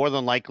more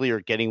than likely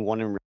are getting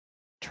one in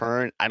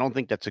return. I don't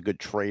think that's a good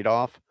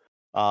trade-off.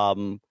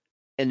 And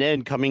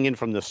then coming in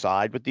from the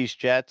side with these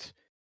jets,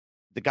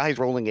 the guy's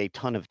rolling a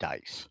ton of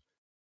dice.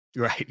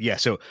 Right. Yeah.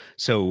 So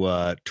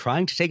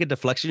trying to take a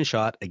deflection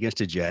shot against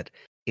a jet,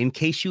 in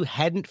case you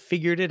hadn't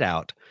figured it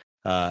out,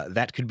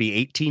 that could be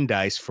 18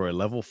 dice for a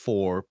level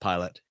 4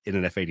 pilot in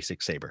an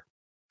F-86 Sabre.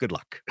 Good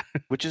luck.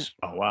 Which is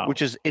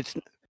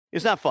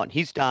it's not fun.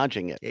 He's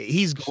dodging it.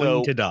 He's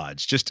going to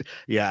dodge.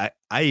 I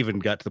even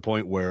got to the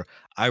point where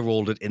I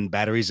rolled it in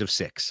batteries of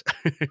 6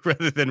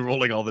 rather than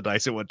rolling all the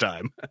dice at one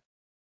time.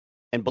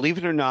 And believe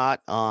it or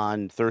not,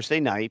 on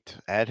Thursday night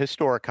at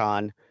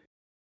Historicon,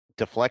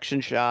 deflection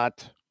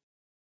shot,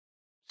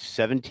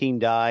 17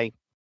 die,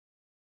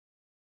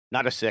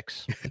 not a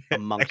 6.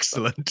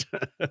 Excellent.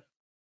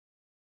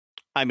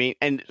 I mean,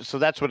 and so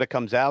that's what it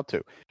comes out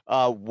to.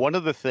 One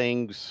of the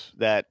things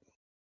that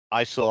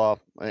I saw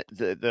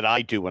that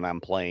I do when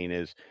I'm playing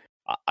is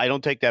I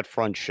don't take that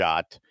front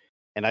shot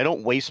and I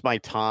don't waste my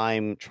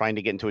time trying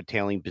to get into a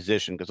tailing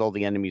position because all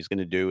the enemy's going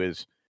to do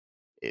is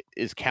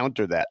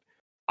counter that.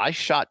 I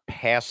shot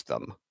past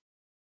them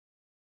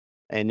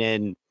and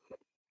then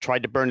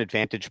tried to burn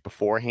advantage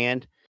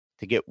beforehand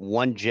to get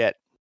one jet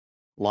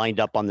lined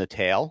up on the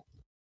tail.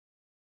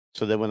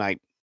 So that when I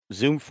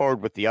zoom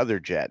forward with the other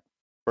jet,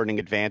 burning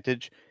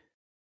advantage,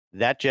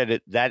 that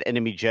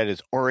enemy jet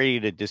is already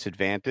at a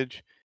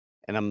disadvantage.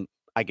 And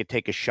I could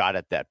take a shot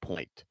at that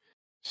point.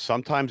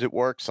 Sometimes it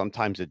works,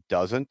 sometimes it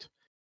doesn't.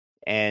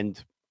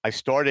 And I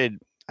started,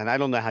 and I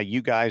don't know how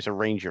you guys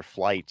arrange your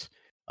flights,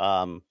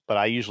 but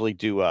I usually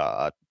do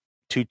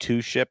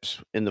 2-2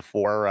 ships in the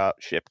 4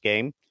 ship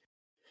game.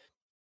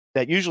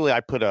 That usually I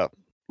put a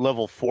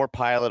level 4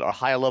 pilot or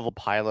higher level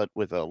pilot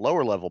with a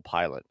lower level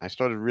pilot. I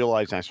started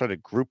realizing I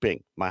started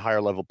grouping my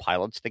higher level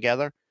pilots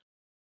together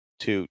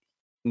to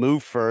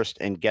move first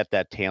and get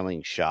that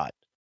tailing shot.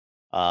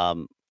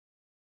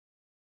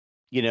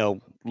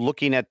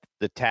 Looking at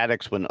the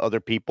tactics when other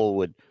people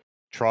would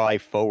try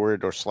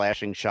forward or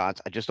slashing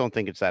shots. I just don't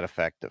think it's that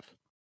effective.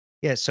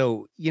 Yeah,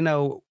 so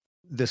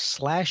the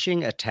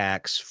slashing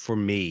attacks for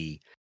me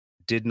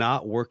did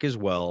not work as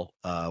well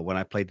when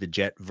I played the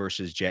jet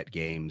versus jet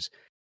games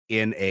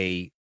in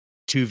a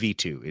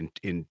 2v2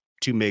 in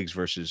two MiGs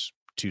versus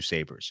two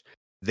Sabres.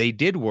 They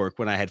did work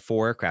when I had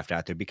 4 aircraft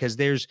out there because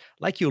there's,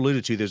 like you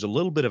alluded to, there's a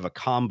little bit of a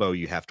combo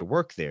you have to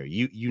work there.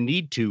 You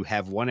need to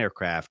have one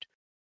aircraft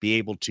be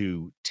able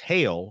to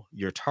tail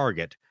your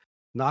target,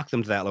 knock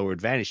them to that lower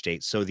advantage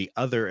state so the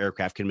other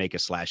aircraft can make a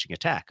slashing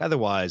attack.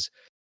 Otherwise,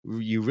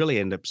 you really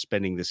end up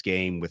spending this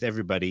game with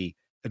everybody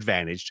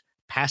advantaged,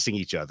 passing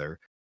each other.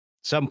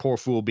 Some poor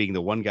fool being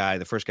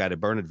the first guy to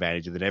burn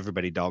advantage, and then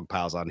everybody dog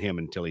piles on him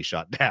until he's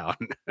shot down.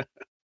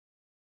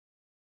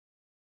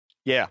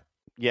 Yeah.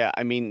 Yeah.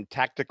 I mean,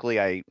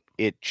 tactically,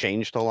 it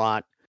changed a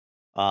lot.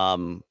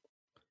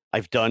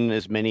 I've done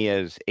as many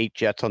as 8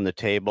 jets on the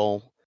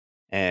table,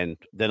 and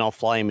then I'll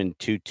fly them in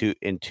two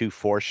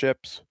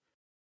 4-ships,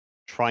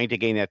 trying to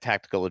gain that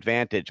tactical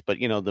advantage. But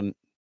the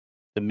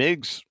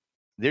MiGs,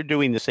 they're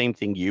doing the same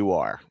thing you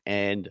are,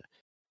 and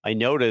I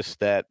noticed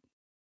that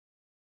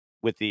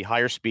with the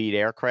higher speed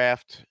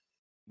aircraft,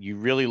 you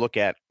really look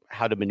at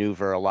how to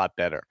maneuver a lot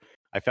better.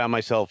 I found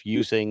myself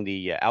using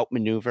the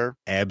outmaneuver.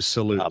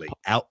 Absolutely.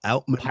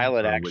 Outmaneuver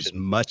pilot action was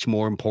much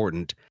more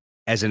important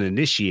as an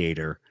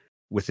initiator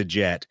with a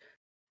jet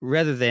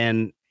rather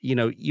than,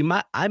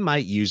 I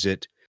might use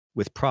it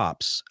with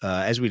props.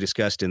 As we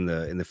discussed in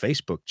the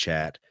Facebook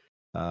chat,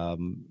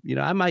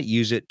 I might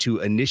use it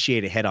to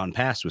initiate a head-on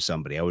pass with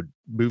somebody. I would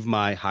move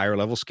my higher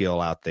level skill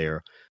out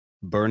there,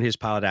 burn his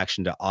pilot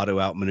action to auto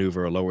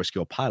outmaneuver a lower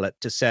skill pilot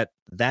to set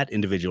that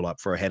individual up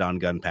for a head-on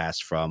gun pass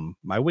from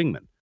my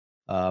wingman.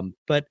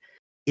 But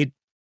it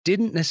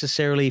didn't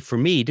necessarily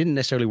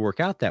work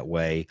out that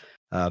way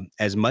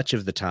as much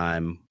of the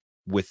time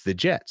with the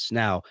jets.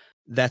 Now,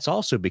 that's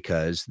also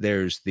because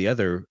there's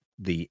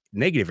the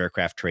negative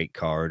aircraft trait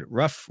card,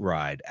 Rough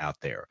Ride,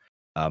 out there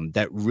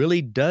that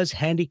really does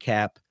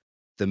handicap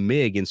the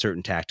MiG in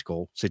certain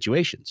tactical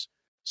situations.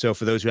 So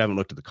for those who haven't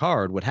looked at the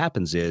card, what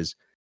happens is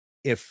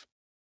if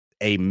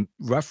a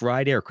Rough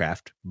Ride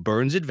aircraft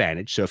burns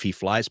advantage, so if he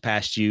flies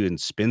past you and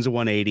spins a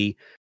 180,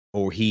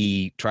 or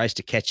he tries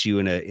to catch you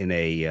in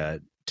a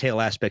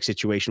tail aspect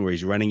situation where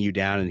he's running you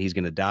down and he's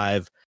going to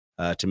dive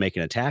to make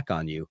an attack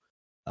on you,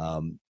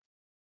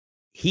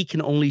 he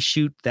can only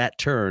shoot that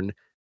turn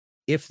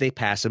if they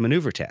pass a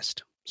maneuver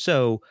test.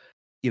 So,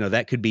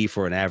 that could be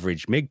for an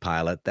average MiG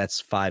pilot, that's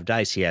 5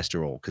 dice he has to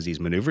roll because he's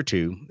maneuver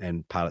 2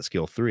 and pilot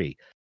skill 3.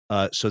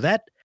 So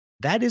that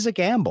is a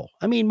gamble.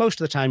 I mean,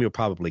 most of the time you'll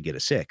probably get a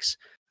 6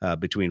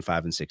 between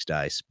 5 and 6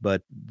 dice,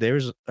 but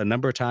there's a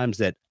number of times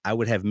that I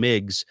would have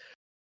MiGs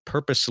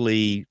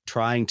purposely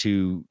trying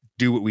to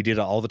do what we did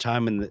all the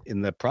time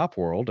in the prop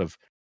world of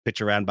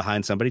pitch around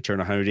behind somebody, turn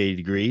 180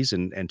 degrees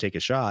and take a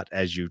shot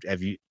as you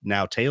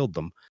now tailed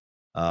them.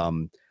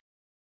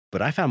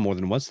 But I found more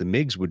than once the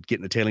MiGs would get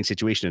in a tailing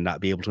situation and not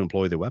be able to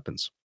employ their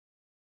weapons.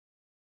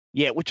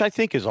 Yeah, which I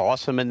think is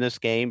awesome in this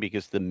game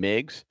because the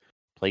MiGs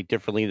play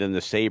differently than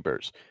the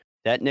Sabres.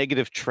 That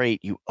negative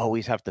trait, you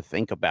always have to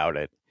think about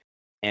it.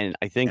 And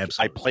I think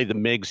Absolutely. I play the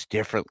MiGs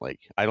differently.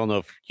 I don't know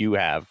if you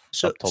have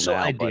up till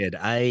now. I did.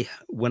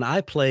 When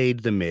I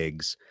played the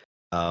MiGs,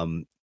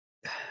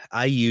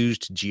 I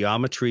used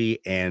geometry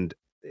and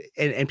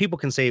people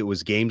can say it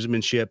was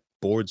gamesmanship,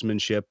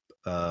 boardsmanship,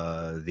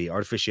 the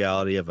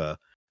artificiality of a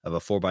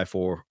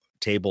 4x4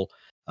 table.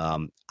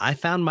 I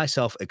found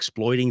myself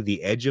exploiting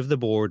the edge of the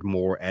board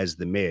more as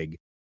the MiG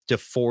to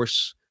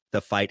force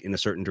the fight in a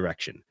certain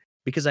direction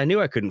because I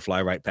knew I couldn't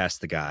fly right past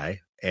the guy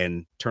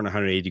and turn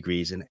 180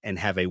 degrees and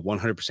have a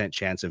 100%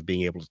 chance of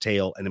being able to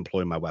tail and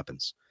employ my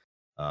weapons.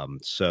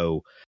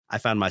 So I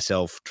found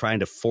myself trying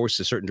to force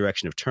a certain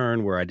direction of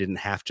turn where I didn't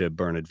have to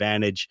burn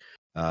advantage.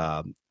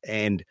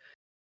 And,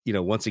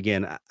 once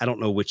again, I don't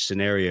know which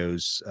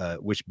scenarios,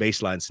 which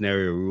baseline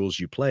scenario rules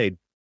you played.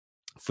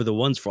 For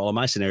all of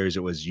my scenarios,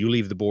 it was you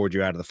leave the board,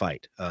 you're out of the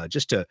fight,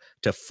 just to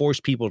force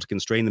people to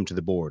constrain them to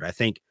the board. I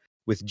think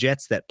with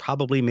jets, that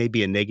probably may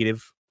be a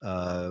negative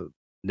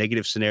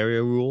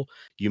scenario rule.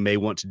 You may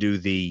want to do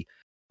the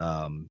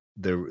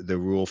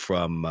rule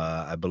from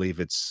I believe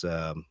it's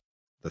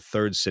the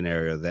third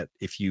scenario that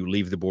if you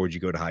leave the board, you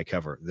go to high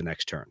cover the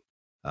next turn.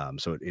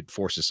 So it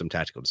forces some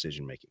tactical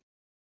decision making.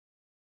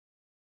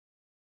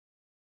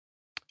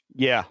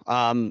 Yeah.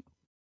 I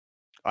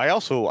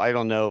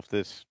don't know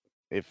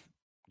if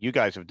you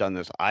guys have done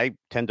this. I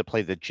tend to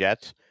play the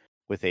jets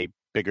with a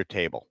bigger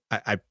table.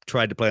 I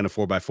tried to play on a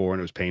 4x4 and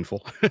it was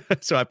painful.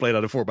 So I played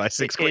on a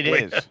 4x6 quickly.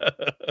 It is.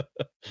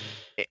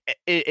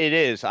 It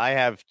is. I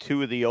have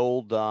 2 of the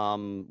old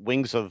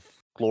Wings of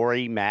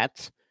Glory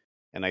mats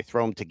and I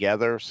throw them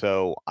together.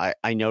 So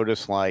I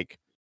notice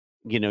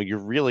you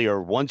really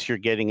are, once you're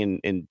getting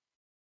in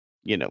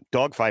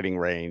dogfighting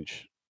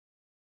range,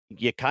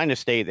 you kind of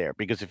stay there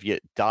because if you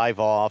dive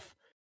off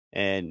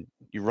and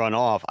you run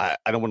off, I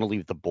don't want to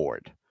leave the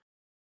board.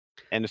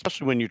 And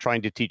especially when you're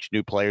trying to teach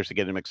new players to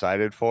get them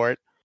excited for it,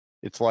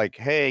 it's like,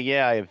 hey,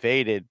 yeah, I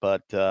evaded,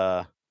 but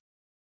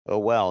oh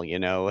well, you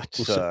know, Well,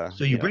 it's so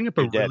you you know, bring up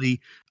you're dead.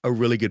 a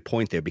really good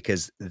point there,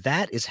 because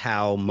that is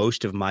how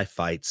most of my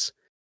fights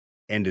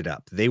ended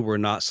up. They were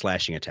not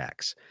slashing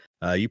attacks.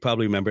 You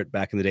probably remember it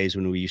back in the days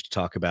when we used to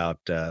talk about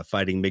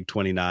fighting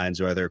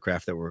MiG-29s or other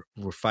aircraft that were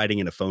fighting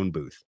in a phone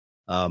booth.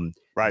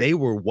 Right. They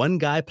were one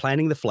guy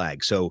planting the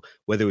flag. So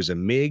whether it was a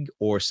MiG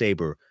or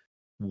Sabre,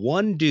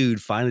 one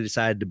dude finally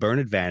decided to burn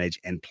advantage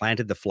and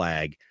planted the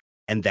flag,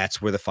 and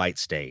that's where the fight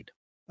stayed.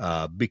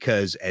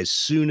 Because as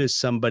soon as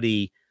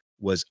somebody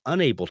was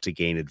unable to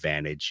gain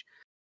advantage,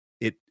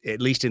 it,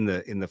 at least in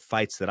the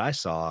fights that I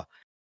saw,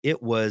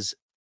 it was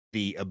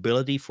the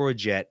ability for a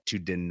jet to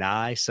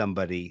deny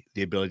somebody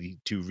the ability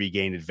to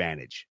regain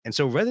advantage. And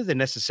so rather than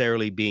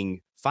necessarily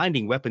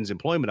finding weapons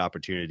employment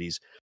opportunities,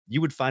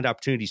 you would find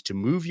opportunities to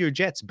move your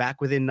jets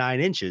back within 9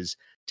 inches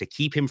to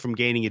keep him from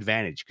gaining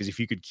advantage. Because if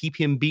you could keep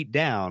him beat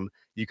down,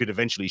 you could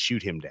eventually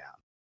shoot him down.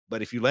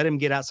 But if you let him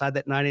get outside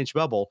that 9 inch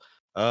bubble,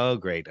 oh,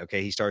 great.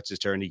 Okay, he starts his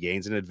turn, he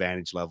gains an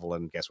advantage level,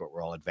 and guess what?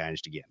 We're all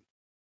advantaged again.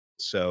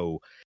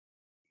 So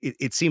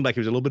it seemed like it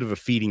was a little bit of a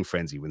feeding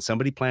frenzy. When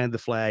somebody planted the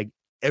flag,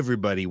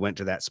 everybody went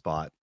to that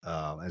spot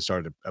and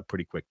started a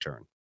pretty quick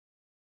turn.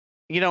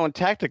 You know, and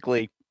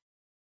tactically,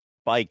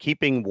 by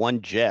keeping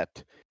one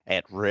jet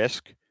at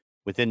risk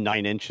within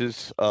 9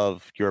 inches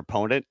of your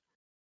opponent,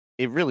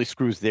 it really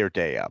screws their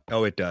day up.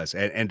 Oh, it does.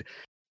 And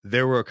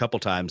there were a couple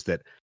times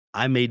that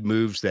I made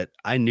moves that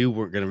I knew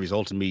weren't going to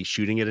result in me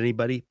shooting at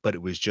anybody, but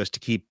it was just to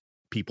keep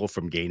people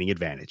from gaining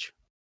advantage.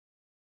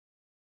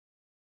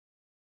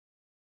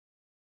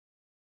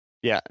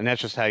 Yeah, and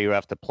that's just how you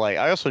have to play.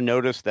 I also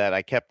noticed that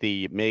I kept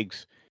the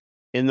MiGs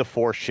in the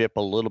 4-ship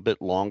a little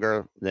bit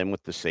longer than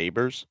with the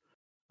Sabres,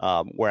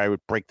 where I would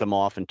break them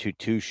off into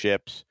 2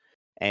 ships,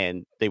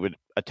 and they would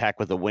attack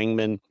with a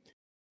wingman.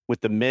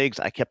 With the MiGs,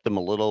 I kept them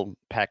a little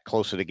packed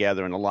closer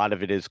together, and a lot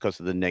of it is because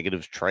of the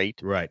negatives trait.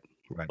 Right,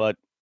 right. But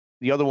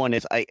the other one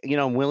is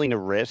I'm willing to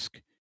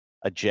risk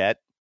a jet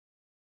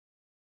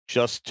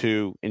just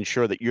to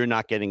ensure that you're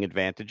not getting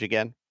advantage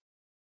again,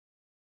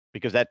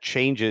 because that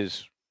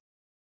changes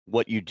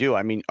what you do.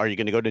 I mean, are you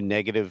going to go to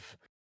negative,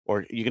 or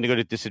are you going to go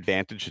to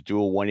disadvantage to do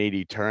a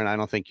 180 turn? I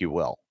don't think you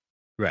will.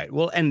 Right.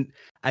 Well, and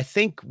I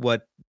think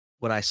what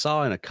I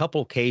saw in a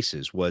couple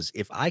cases was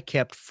if I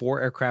kept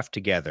 4 aircraft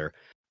together,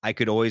 I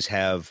could always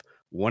have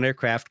one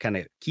aircraft kind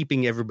of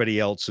keeping everybody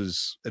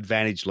else's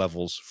advantage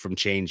levels from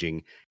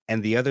changing,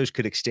 and the others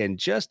could extend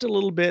just a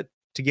little bit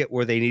to get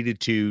where they needed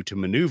to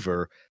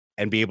maneuver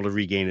and be able to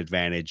regain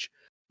advantage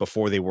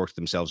before they worked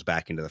themselves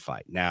back into the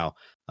fight. Now,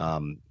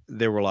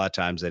 there were a lot of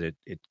times that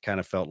it kind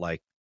of felt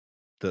like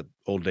the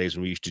old days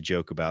when we used to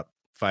joke about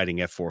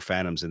fighting F-4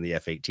 Phantoms in the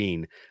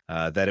F-18,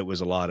 that it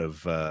was a lot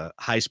of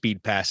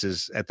high-speed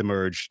passes at the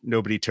merge.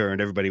 Nobody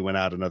turned. Everybody went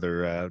out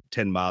another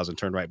 10 miles and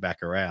turned right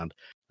back around.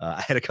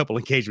 I had a couple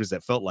engagements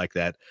that felt like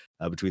that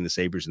between the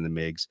Sabres and the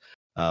MiGs.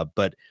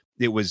 But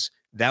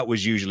that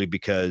was usually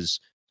because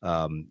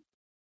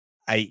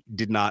I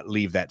did not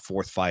leave that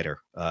 4th fighter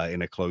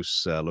in a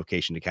close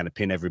location to kind of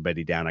pin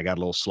everybody down. I got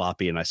a little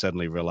sloppy, and I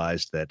suddenly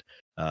realized that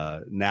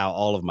now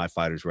all of my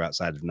fighters were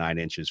outside of 9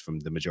 inches from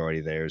the majority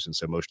of theirs, and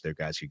so most of their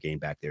guys could gain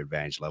back their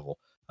advantage level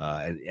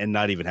and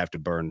not even have to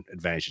burn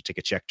advantage to take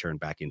a check turn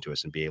back into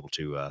us and be able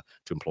to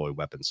employ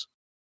weapons.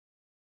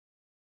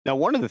 Now,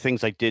 one of the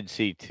things I did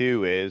see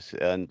too is,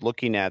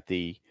 looking at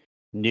the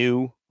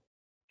new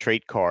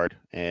trait card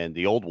and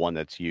the old one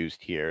that's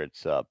used here,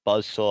 it's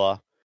Buzzsaw,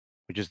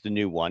 which is the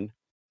new one,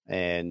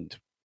 and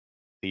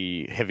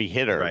the Heavy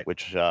Hitter, Right.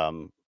 which Is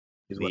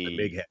what the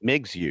the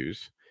MiGs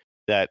use,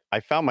 that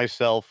I found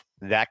myself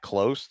that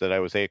close that I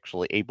was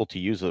actually able to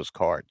use those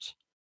cards.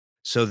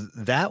 So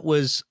that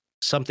was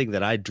something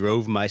that I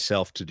drove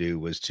myself to do,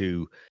 was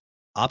to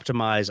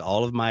optimize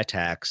all of my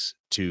attacks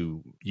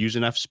to use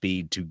enough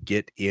speed to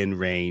get in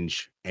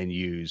range and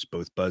use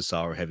both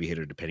Buzzsaw or Heavy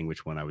Hitter, depending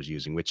which one I was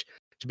using, which,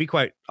 to be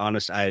quite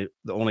honest, the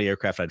only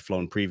aircraft I'd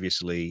flown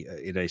previously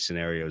in any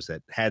scenarios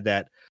that had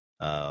that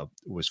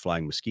was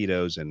Flying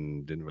Mosquitoes,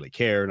 and didn't really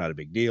care, not a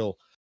big deal.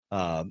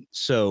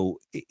 So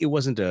it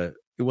wasn't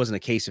a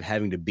case of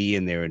having to be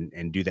in there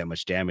and do that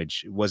much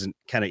damage. It wasn't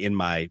kind of in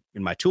my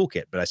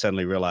toolkit, but I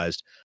suddenly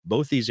realized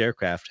both these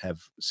aircraft have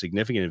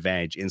significant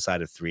advantage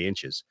inside of 3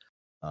 inches,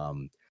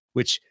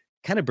 which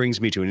kind of brings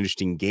me to an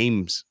interesting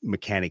games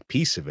mechanic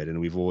piece of it. And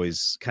we've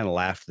always kind of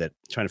laughed that,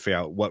 trying to figure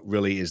out what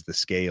really is the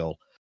scale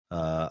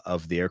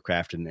of the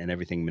aircraft and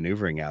everything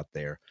maneuvering out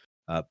there.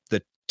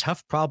 The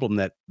tough problem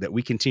that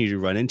we continue to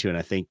run into, and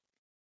I think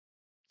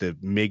the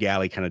MiG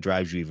alley kind of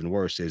drives you even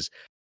worse, is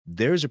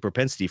there's a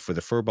propensity for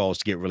the fur balls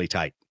to get really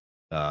tight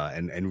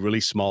and really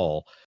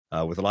small,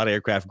 with a lot of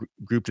aircraft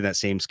grouped in that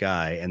same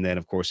sky. And then,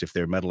 of course, if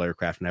they're metal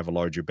aircraft and have a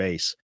larger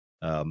base,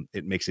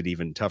 it makes it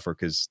even tougher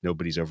because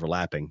nobody's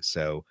overlapping.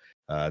 So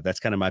that's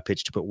kind of my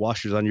pitch, to put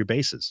washers on your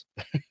bases.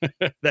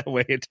 That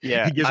way it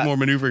gives more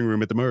maneuvering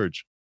room at the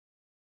merge.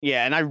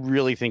 Yeah, and I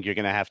really think you're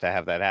going to have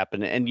that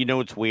happen. And you know,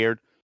 it's weird.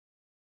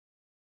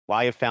 Well,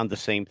 I have found the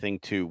same thing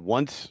too.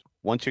 Once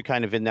you're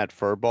kind of in that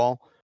fur ball,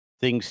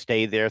 things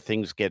stay there,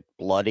 things get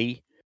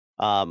bloody.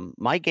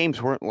 My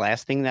games weren't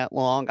lasting that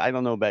long. I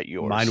don't know about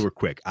yours. Mine were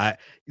quick.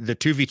 The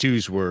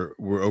 2v2s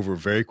were over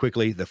very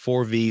quickly. The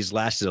 4vs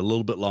lasted a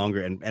little bit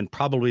longer, and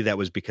probably that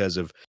was because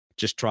of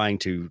just trying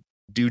to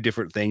do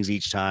different things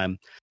each time.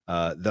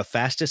 The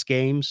fastest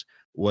games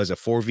was a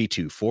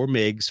 4v2, 4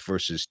 MiGs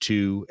versus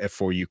 2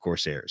 F4U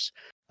Corsairs.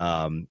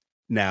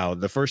 Now,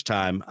 the first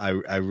time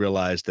I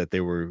realized that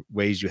there were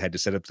ways you had to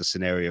set up the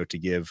scenario to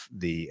give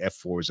the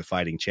F4s a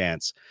fighting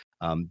chance.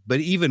 But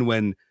even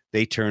when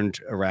they turned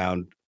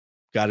around,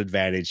 got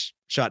advantage,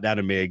 shot down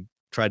a MiG,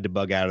 tried to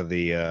bug out of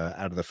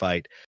the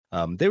fight,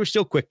 they were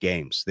still quick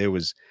games. There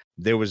was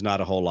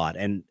not a whole lot,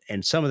 and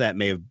some of that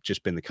may have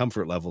just been the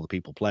comfort level of the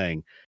people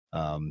playing.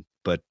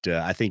 But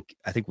I think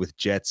with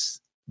jets,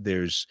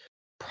 there's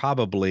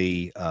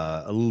probably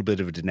a little bit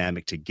of a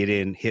dynamic to get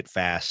in, hit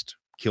fast,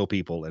 kill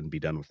people, and be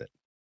done with it.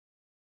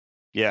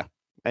 Yeah,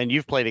 and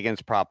you've played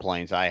against prop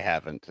planes. I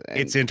haven't.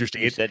 It's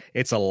interesting.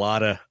 It's a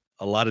lot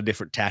of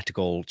different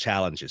tactical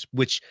challenges,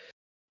 which,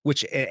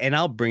 and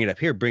I'll bring it up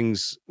here,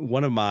 brings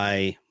one of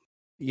my,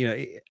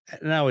 and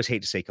I always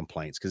hate to say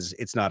complaints because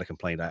it's not a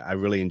complaint. I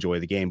really enjoy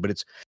the game,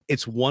 but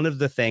it's one of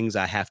the things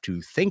I have to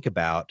think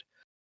about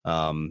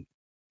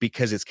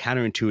because it's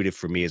counterintuitive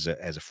for me as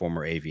a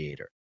former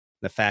aviator.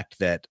 The fact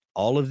that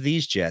all of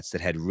these jets that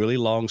had really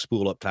long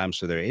spool up times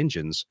for their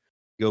engines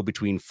go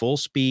between full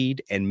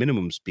speed and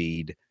minimum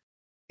speed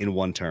in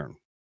one turn.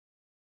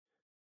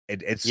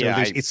 It's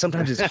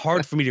sometimes it's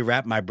hard for me to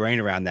wrap my brain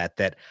around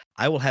that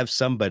I will have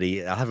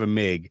I'll have a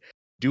MiG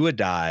do a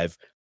dive,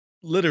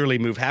 literally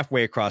move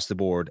halfway across the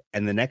board,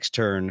 and the next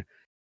turn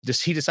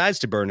he decides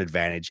to burn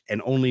advantage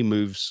and only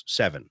moves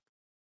 7.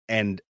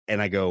 And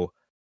I go,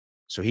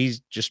 so he's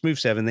just moved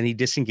 7, then he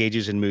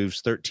disengages and moves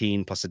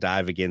 13 plus a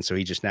dive again, so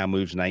he just now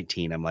moves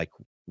 19. I'm like,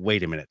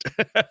 wait a minute.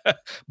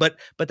 but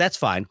that's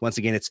fine. Once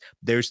again,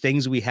 there's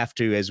things we have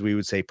to, as we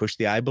would say, push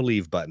the I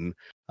believe button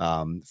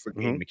for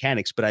game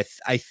mechanics. But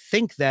I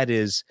think that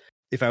is,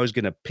 if I was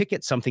going to pick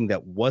at something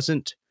that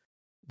wasn't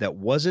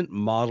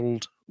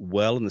modeled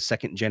well in the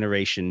second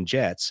generation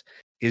jets,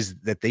 is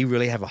that they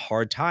really have a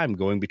hard time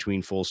going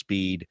between full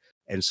speed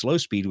and slow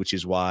speed, which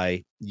is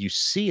why you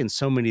see in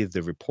so many of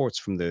the reports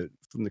from the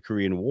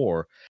Korean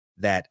War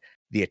that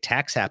the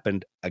attacks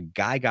happened, a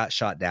guy got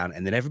shot down,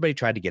 and then everybody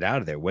tried to get out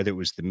of there, whether it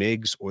was the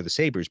MiGs or the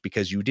Sabres,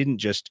 because you didn't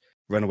just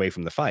run away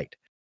from the fight.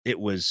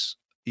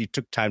 You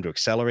took time to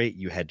accelerate,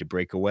 you had to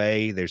break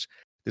away. There's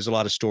a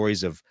lot of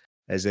stories of,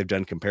 as they've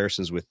done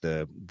comparisons with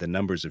the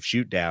numbers of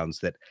shoot downs,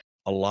 that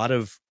a lot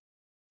of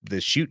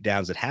the shoot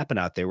downs that happen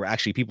out there were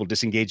actually people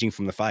disengaging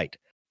from the fight.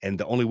 And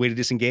the only way to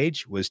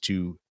disengage was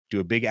to do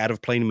a big out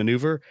of plane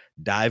maneuver,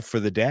 dive for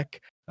the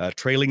deck,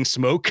 trailing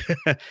smoke.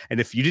 And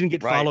if you didn't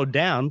get followed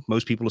down,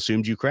 most people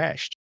assumed you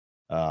crashed.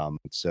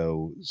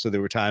 So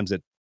there were times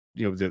that,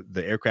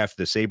 the aircraft,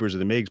 the Sabres or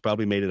the MiGs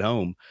probably made it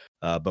home,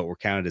 but were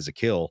counted as a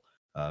kill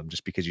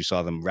just because you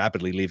saw them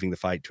rapidly leaving the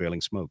fight,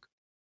 trailing smoke.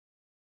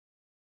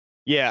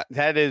 Yeah,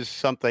 that is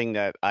something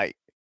that I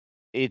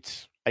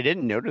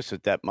didn't notice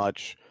it that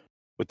much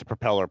with the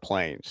propeller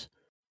planes,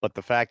 but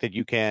the fact that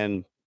you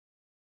can,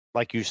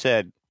 like you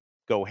said,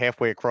 go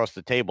halfway across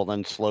the table,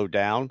 then slow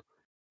down,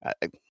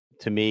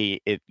 to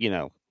me, it,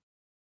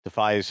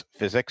 defies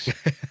physics.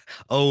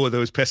 Oh,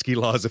 those pesky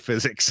laws of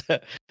physics.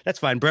 That's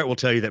fine. Brett will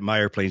tell you that my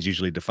airplanes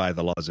usually defy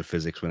the laws of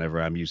physics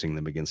whenever I'm using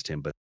them against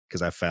him, but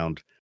because I've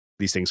found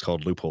these things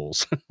called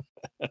loopholes.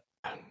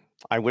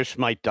 I wish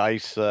my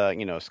dice,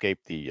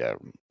 escaped the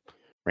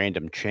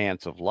random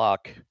chance of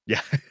luck.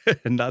 Yeah,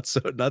 not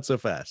so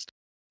fast.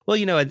 Well,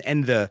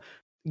 and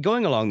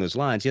going along those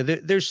lines,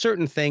 there's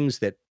certain things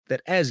that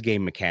as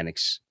game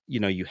mechanics,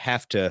 you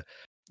have to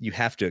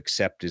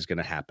accept is going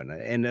to happen.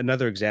 And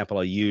another example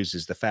I'll use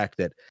is the fact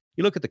that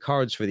you look at the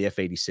cards for the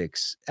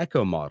F-86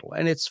 Echo model,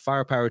 and it's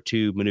firepower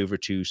 2, maneuver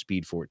 2,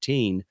 speed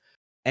 14,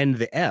 and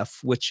the F,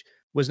 which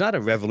was not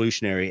a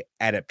revolutionary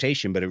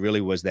adaptation, but it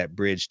really was that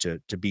bridge to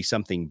be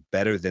something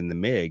better than the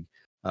MiG.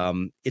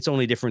 Its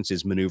only difference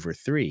is maneuver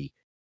 3,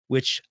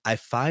 which I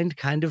find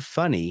kind of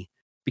funny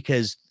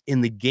because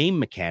in the game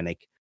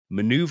mechanic,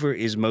 maneuver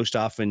is most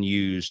often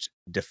used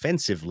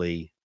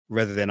defensively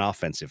rather than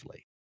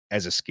offensively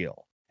as a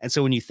skill. And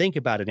so when you think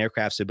about an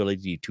aircraft's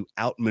ability to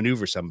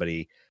outmaneuver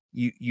somebody,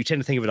 you tend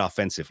to think of it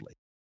offensively.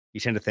 You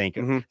tend to think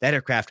that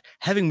aircraft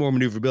having more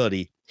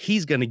maneuverability,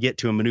 he's going to get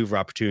to a maneuver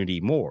opportunity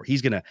more.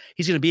 He's going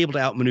to be able to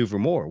outmaneuver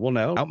more. Well,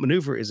 no,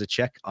 outmaneuver is a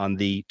check on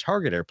the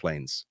target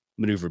airplane's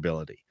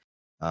maneuverability.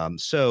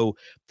 So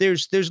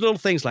there's little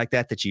things like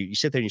that you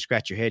sit there and you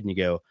scratch your head and you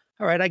go,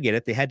 all right, I get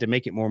it. They had to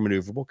make it more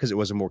maneuverable because it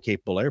was a more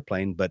capable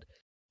airplane, but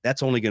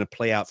that's only going to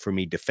play out for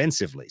me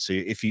defensively. So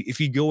if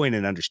you go in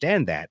and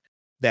understand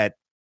that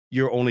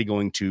you're only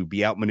going to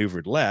be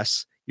outmaneuvered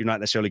less, you're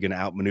not necessarily going to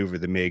outmaneuver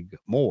the MiG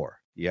more.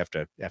 You have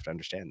to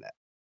understand that.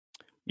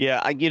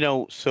 Yeah,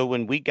 so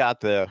when we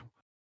got the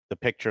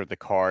picture of the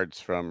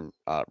cards from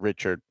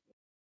Richard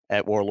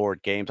at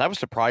Warlord Games, I was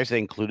surprised they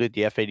included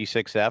the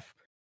F-86F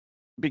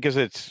because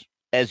it's,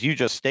 as you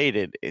just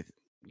stated,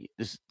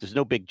 there's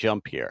no big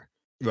jump here.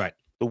 Right.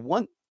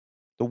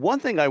 The The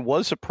one thing I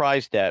was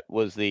surprised at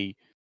was the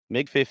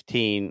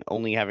MiG-15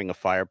 only having a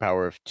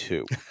firepower of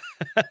 2.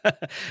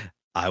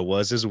 I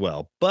was as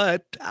well,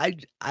 but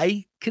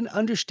I can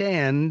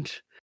understand.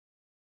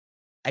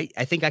 I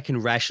think I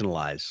can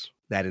rationalize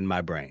that in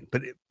my brain.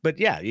 But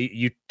yeah,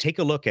 you take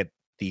a look at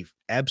the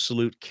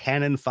absolute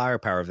cannon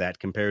firepower of that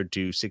compared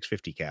to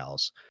 650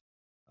 cals.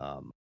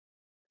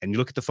 And you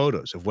look at the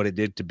photos of what it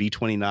did to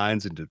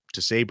B-29s and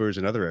to Sabres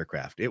and other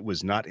aircraft. It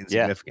was not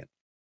insignificant.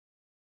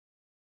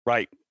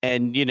 Right.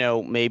 And,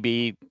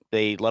 maybe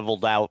they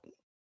leveled out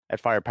at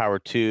firepower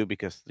 2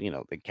 because,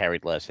 they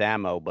carried less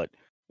ammo, but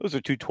those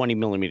are two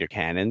 20-millimeter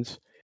cannons.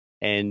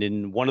 And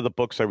in one of the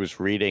books I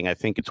was reading, I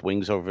think it's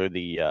Wings Over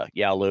the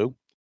Yalu,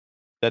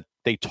 that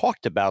they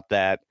talked about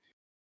that.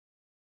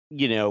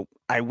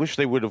 I wish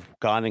they would have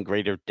gone in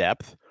greater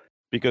depth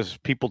because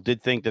people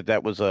did think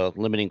that was a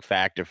limiting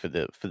factor for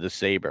the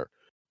Sabre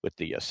with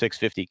the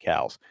 650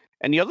 cals.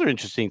 And the other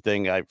interesting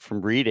thing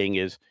from reading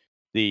is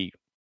the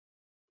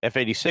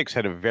F-86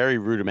 had a very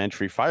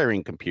rudimentary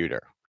firing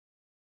computer,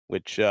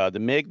 which the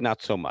MiG,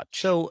 not so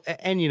much. So,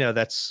 and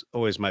that's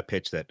always my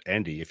pitch that,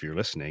 Andy, if you're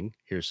listening,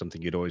 here's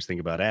something you'd always think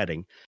about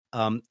adding.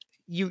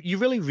 You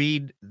really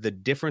read the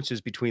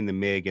differences between the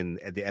MiG and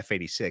the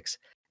F-86,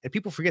 and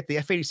people forget the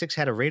F-86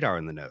 had a radar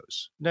in the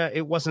nose. No,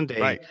 it wasn't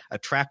a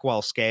track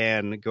wall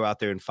scan, go out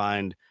there and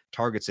find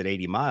targets at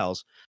 80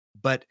 miles,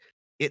 but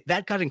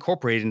that got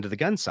incorporated into the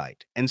gun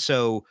sight. And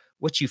so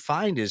what you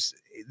find is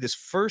this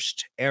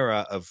first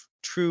era of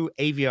true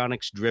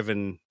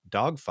avionics-driven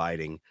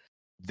dogfighting.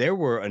 There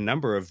were a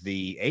number of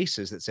the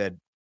aces that said,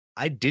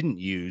 I didn't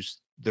use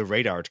the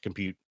radar to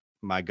compute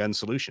my gun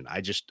solution.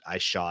 I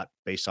shot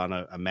based on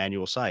a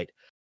manual sight.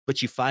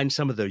 But you find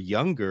some of the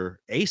younger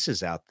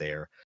aces out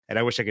there, and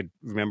I wish I could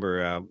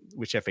remember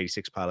which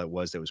F-86 pilot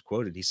was that was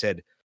quoted. He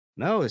said,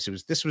 no,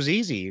 this was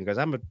easy because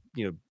I'm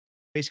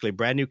basically a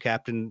brand new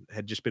captain,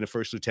 had just been a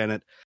first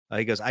lieutenant.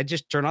 He goes, I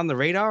just turn on the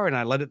radar and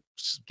I let it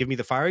give me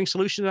the firing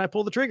solution and I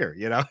pull the trigger,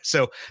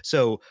 So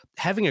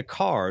having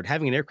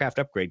an aircraft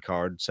upgrade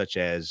card, such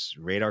as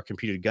radar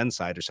computed gun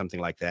sight or something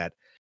like that,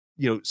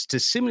 to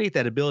simulate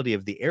that ability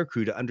of the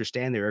aircrew to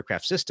understand their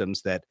aircraft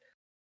systems, that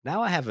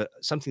now I have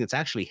something that's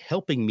actually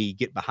helping me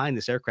get behind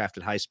this aircraft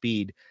at high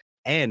speed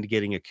and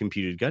getting a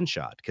computed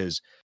gunshot.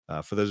 Because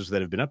for those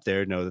that have been up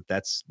there, know that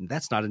that's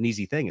not an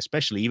easy thing,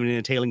 especially even in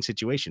a tailing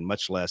situation,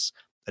 much less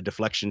a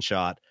deflection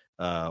shot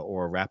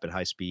or a rapid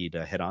high-speed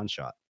head-on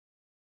shot.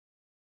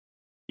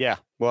 Yeah,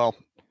 well,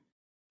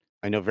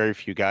 I know very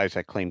few guys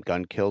that claim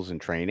gun kills in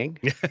training.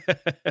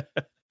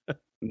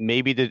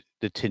 Maybe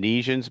the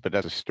Tunisians, but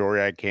that's a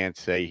story I can't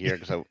say here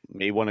because I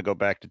may want to go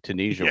back to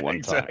Tunisia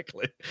one time.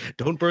 Exactly.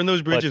 Don't burn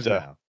those bridges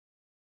now.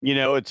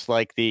 It's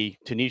like the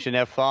Tunisian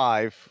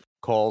F5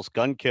 calls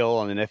gun kill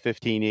on an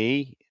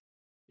F-15E.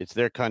 It's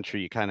their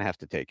country. You kind of have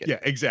to take it. Yeah,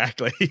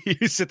 exactly.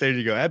 You sit there and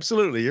you go,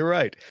 absolutely, you're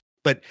right.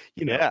 But,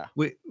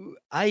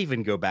 I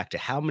even go back to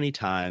how many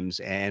times,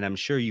 and I'm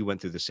sure you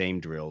went through the same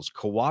drills,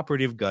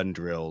 cooperative gun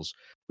drills,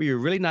 where you're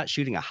really not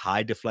shooting a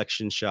high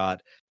deflection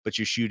shot, but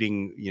you're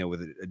shooting,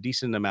 with a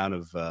decent amount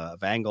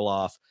of angle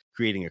off,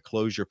 creating a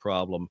closure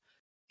problem.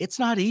 It's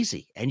not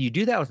easy. And you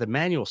do that with a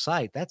manual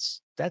sight.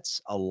 That's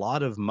a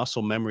lot of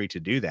muscle memory to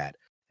do that.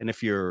 And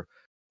if you're,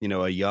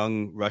 a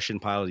young Russian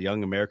pilot, a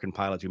young American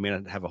pilot who may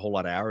not have a whole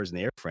lot of hours in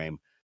the airframe,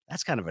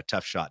 that's kind of a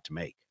tough shot to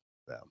make.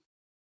 So.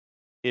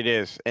 It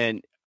is.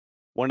 And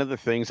one of the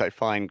things I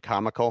find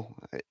comical,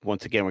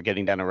 once again, we're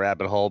getting down a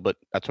rabbit hole, but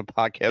that's what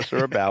podcasts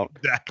are about.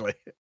 Exactly.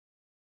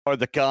 Are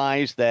the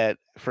guys that,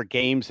 for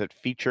games that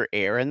feature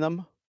air in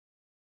them,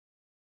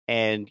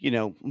 and,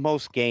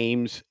 most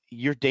games,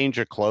 you're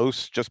danger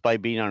close just by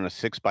being on a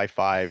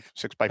 6x5,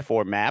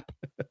 6x4 map.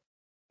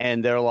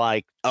 And they're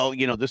like, oh,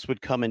 this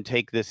would come and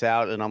take this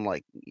out. And I'm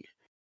like, do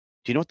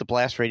you know what the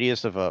blast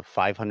radius of a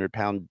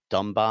 500-pound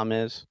dumb bomb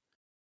is?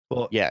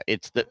 Well, yeah,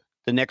 it's the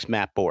next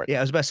map board. Yeah,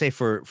 I was about to say,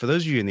 for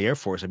those of you in the Air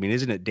Force, I mean,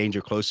 isn't it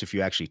danger close if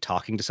you're actually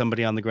talking to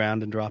somebody on the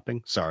ground and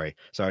dropping? Sorry,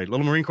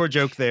 little Marine Corps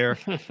joke there.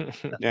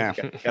 Yeah,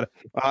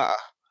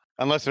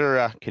 unless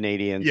they're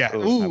Canadians. Yeah.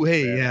 Ooh,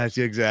 hey, yeah,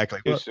 exactly.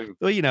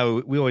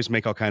 Well, we always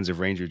make all kinds of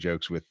Ranger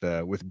jokes with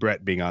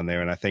Brett being on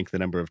there, and I think the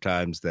number of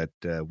times that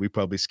we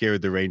probably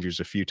scared the Rangers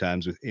a few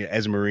times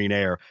as Marine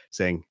Air,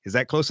 saying, "Is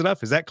that close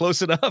enough? Is that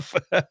close enough?"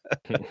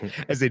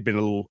 As they'd been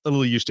a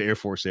little used to Air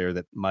Force Air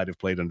that might have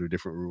played under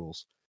different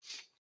rules.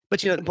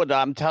 But but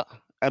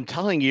I'm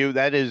telling you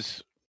that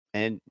is,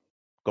 and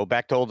go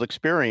back to old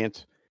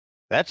experience.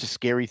 That's a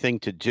scary thing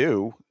to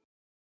do,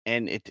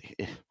 and it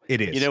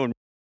is. In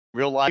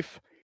real life,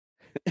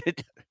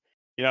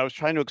 I was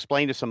trying to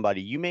explain to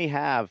somebody, you may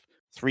have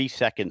 3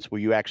 seconds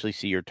where you actually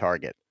see your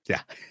target.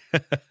 Yeah,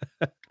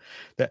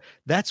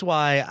 that's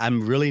why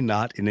I'm really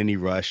not in any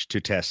rush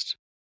to test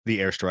the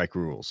airstrike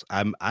rules.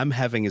 I'm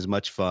having as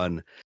much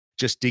fun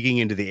just digging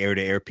into the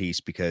air-to-air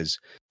piece because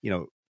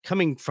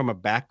coming from a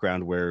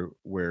background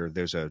where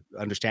there's a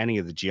understanding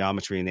of the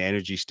geometry and the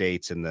energy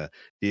states and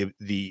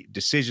the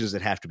decisions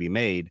that have to be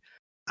made,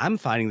 I'm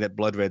finding that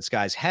Blood Red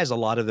Skies has a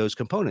lot of those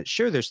components.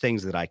 Sure, there's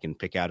things that I can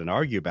pick out and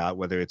argue about,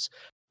 whether it's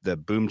the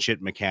boom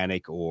chit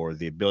mechanic or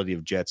the ability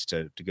of jets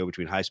to go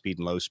between high speed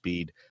and low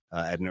speed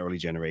at an early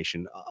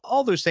generation.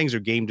 All those things are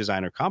game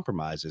designer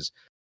compromises.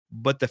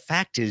 But the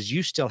fact is,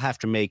 you still have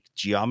to make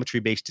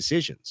geometry-based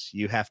decisions.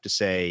 You have to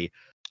say,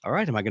 all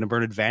right, am I going to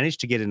burn advantage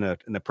to get in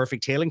a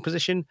perfect tailing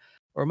position?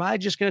 Or am I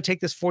just going to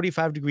take this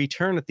 45-degree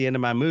turn at the end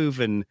of my move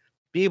and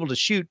be able to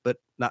shoot, but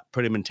not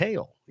put him in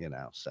tail,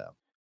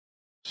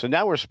 So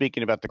now we're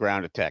speaking about the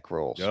ground attack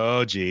rules.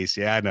 Oh, geez.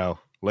 Yeah, I know.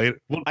 Later.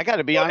 Well, I got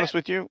to be honest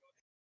with you.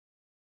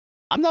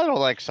 I'm not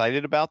all that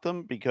excited about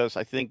them because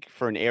I think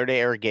for an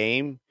air-to-air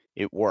game,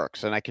 it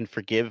works. And I can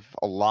forgive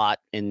a lot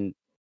in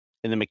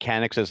the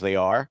mechanics as they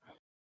are.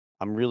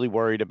 I'm really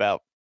worried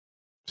about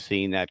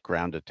seeing that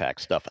ground attack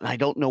stuff. And I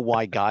don't know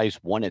why guys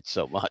want it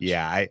so much.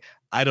 Yeah,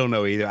 I don't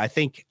know either. I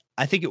think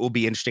it will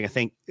be interesting. I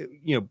think,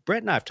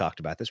 Brett and I have talked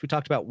about this. We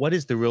talked about what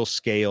is the real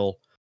scale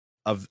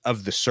of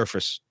the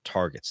surface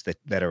targets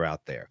that are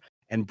out there.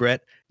 And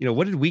Brett,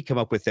 what did we come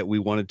up with that we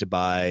wanted to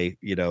buy,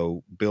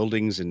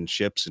 buildings and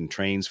ships and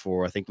trains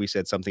for? I think we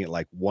said something at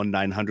like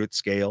 1/900th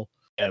scale.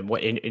 I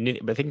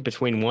think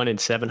between 1 and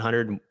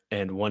 700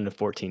 and 1 to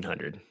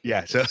 1400.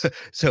 Yeah.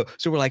 So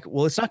we're like,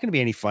 well, it's not going to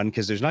be any fun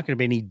because there's not going to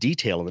be any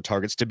detail in the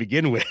targets to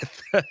begin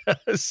with.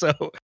 So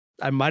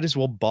I might as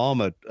well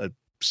bomb a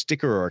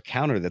sticker or a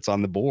counter that's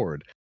on the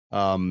board.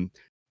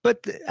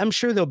 But I'm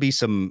sure there'll be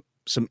some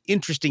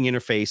interesting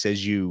interface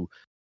as you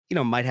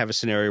might have a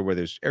scenario where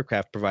there's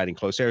aircraft providing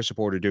close air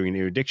support or doing an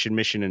interdiction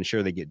mission and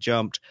sure they get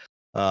jumped.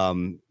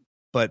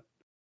 But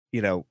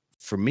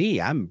for me,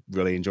 I'm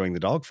really enjoying the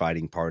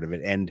dogfighting part of it.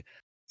 And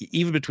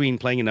even between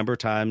playing a number of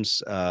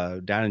times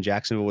down in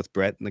Jacksonville with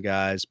Brett and the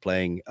guys,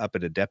 playing up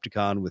at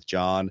Adepticon with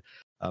John,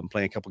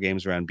 playing a couple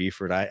games around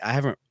Beaufort, I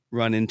haven't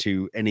run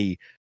into any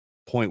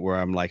point where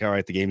I'm like, all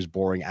right, the game's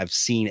boring. I've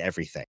seen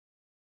everything.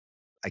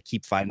 I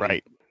keep finding.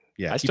 Right.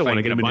 Yeah. I still want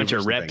to get a bunch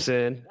of reps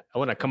in. I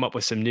want to come up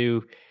with some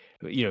new,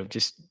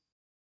 just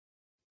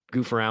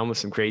goof around with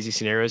some crazy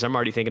scenarios. I'm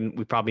already thinking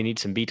we probably need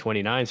some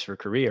B-29s for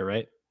Korea,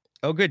 right?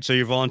 Oh, good. So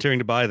you're volunteering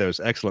to buy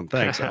those. Excellent.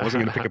 Thanks. I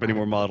wasn't going to pick up any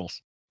more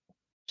models.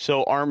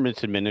 So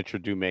Armaments and Miniature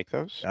do make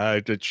those?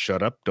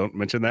 Shut up. Don't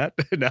mention that.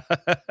 No.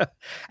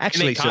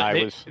 Actually,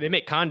 they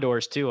make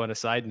Condors too, on a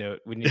side note.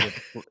 We need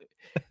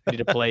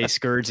to play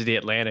Scourge of the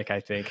Atlantic,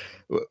 I think.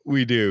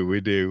 We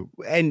do.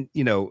 And,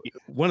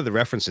 one of the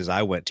references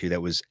I went to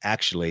that was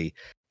actually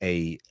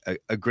a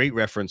great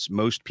reference.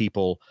 Most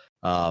people,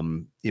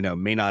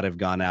 may not have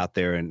gone out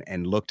there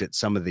and looked at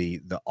some of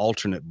the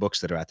alternate books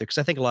that are out there. Because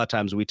I think a lot of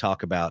times we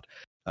talk about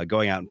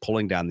going out and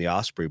pulling down the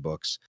Osprey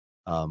books.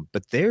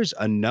 But there's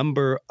a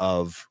number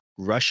of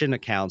Russian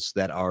accounts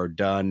that are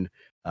done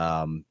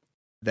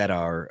that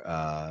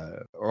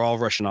are all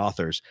Russian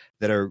authors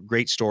that are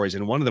great stories.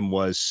 And one of them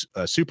was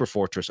Super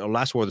Fortress,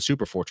 Last War of the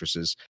Super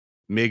Fortresses,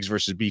 MiGs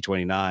versus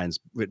B-29s,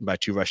 written by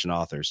 2 Russian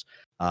authors.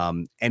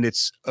 And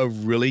it's a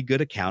really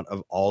good account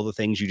of all the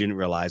things you didn't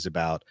realize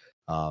about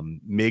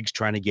MiGs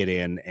trying to get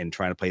in and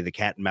trying to play the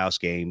cat and mouse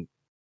game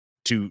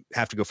to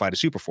have to go fight a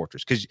super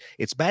fortress. Because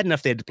it's bad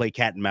enough they had to play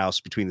cat and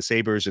mouse between the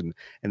Sabres and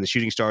the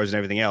Shooting Stars and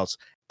everything else.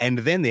 And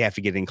then they have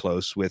to get in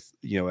close with,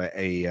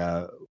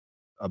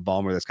 a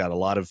bomber that's got a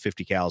lot of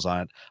 50 cals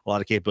on it, a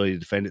lot of capability to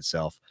defend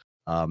itself.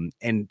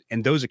 And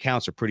those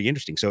accounts are pretty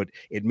interesting. So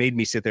it made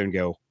me sit there and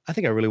go, I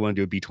think I really want to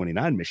do a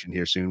B-29 mission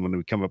here soon when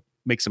we come up,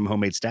 make some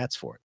homemade stats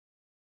for it.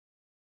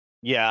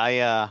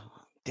 Yeah,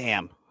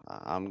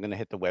 I'm going to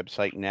hit the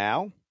website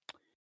now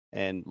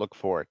and look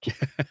for it.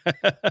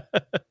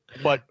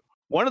 But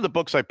one of the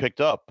books I picked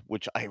up,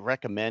 which I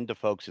recommend to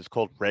folks, is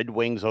called Red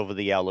Wings Over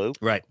the Yalu.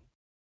 Right.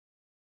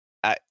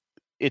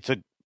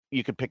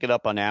 You could pick it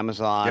up on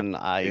Amazon.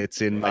 Yep.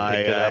 It's in my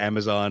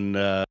Amazon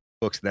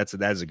books. That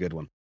is a good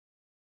one.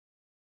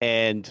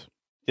 And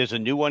there's a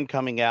new one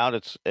coming out.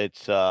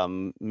 It's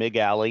MiG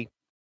Alley.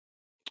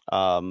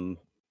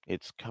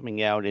 It's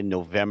coming out in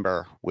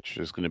November, which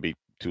is going to be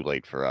too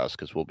late for us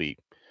because we'll be,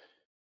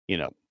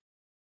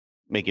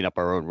 making up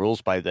our own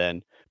rules by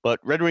then. But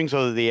Red Wings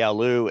Over the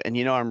Yalu, and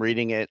I'm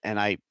reading it, and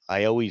I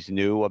always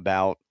knew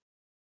about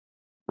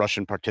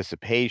Russian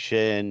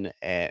participation,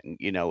 and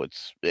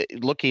it's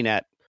looking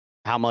at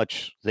how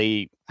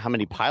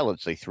many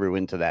pilots they threw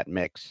into that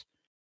mix.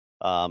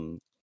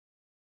 And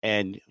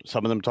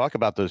some of them talk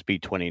about those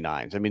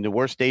B-29s. I mean, the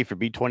worst day for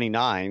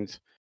B-29s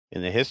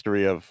in the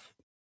history of,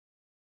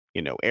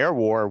 air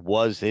war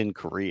was in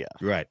Korea.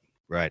 Right.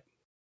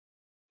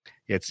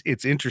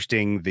 It's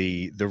interesting.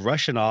 The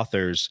Russian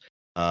authors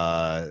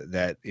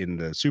that in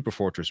the Super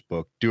Fortress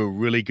book do a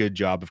really good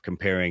job of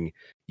comparing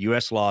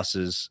U.S.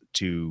 losses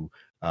to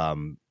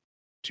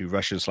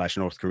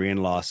Russian/North Korean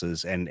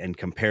losses and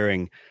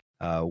comparing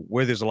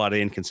where there's a lot of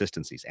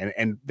inconsistencies.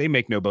 And they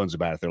make no bones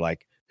about it. They're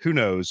like, who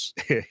knows?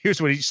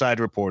 Here's what each side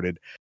reported.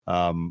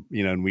 And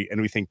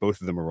we think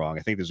both of them are wrong.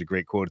 I think there's a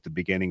great quote at the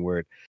beginning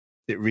where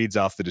it reads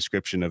off the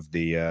description of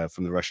the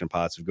from the Russian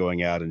pilots of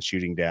going out and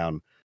shooting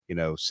down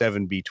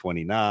 7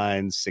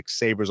 B-29s, 6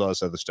 Sabres, all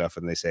this other stuff.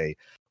 And they say,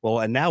 well,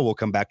 and now we'll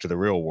come back to the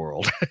real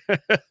world.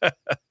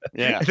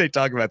 Yeah. They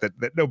talk about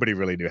that nobody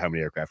really knew how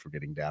many aircraft were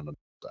getting down on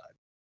the side.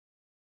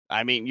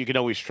 I mean, you can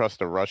always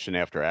trust a Russian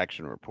after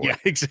action report. Yeah,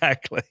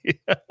 exactly.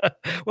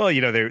 Well,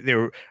 they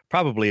were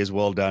probably as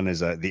well done as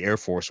the Air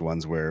Force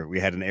ones, where we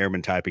had an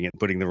airman typing it,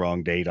 putting the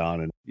wrong date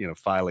on, and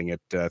filing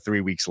it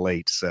 3 weeks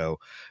late. So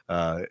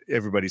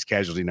everybody's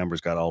casualty numbers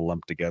got all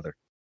lumped together.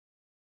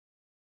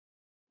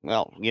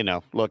 Well,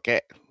 look,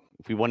 if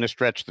we want to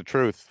stretch the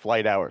truth,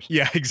 flight hours.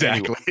 Yeah,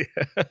 exactly.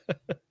 Anyway.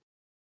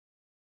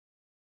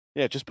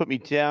 Yeah, just put me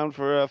down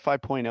for a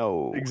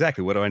 5.0.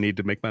 Exactly. What do I need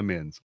to make my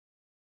mins?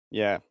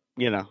 Yeah,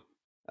 you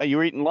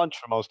were eating lunch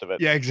for most of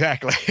it. Yeah,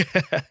 exactly.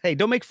 Hey,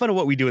 don't make fun of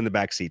what we do in the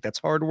back seat. That's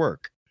hard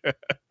work.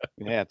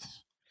 Yeah,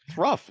 it's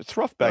rough. It's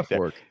rough back there.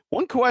 Work.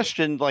 One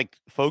question, like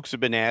folks have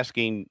been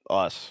asking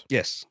us.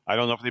 Yes. I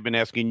don't know if they've been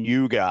asking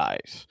you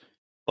guys,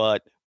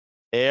 but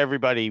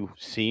everybody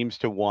seems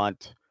to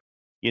want,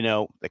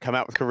 they come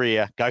out with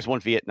Korea. Guys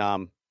want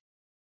Vietnam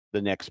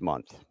the next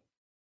month.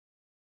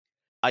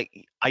 I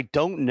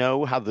don't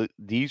know how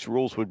these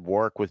rules would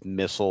work with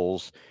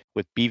missiles,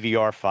 with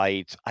BVR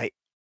fights.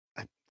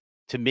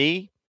 To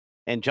me,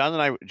 and John,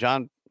 I'm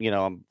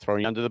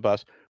throwing you under the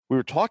bus. We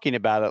were talking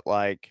about it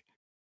like,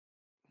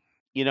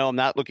 I'm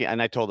not looking,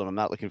 and I told him I'm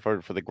not looking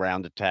forward for the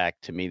ground attack.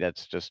 To me,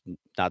 that's just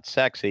not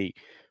sexy.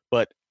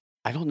 But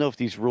I don't know if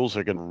these rules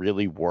are going to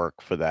really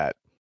work for that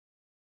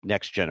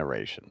next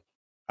generation.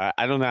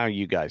 I don't know how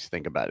you guys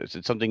think about it. Is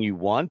it something you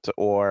want,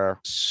 or?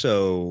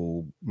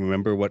 So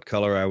remember what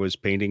color I was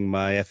painting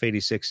my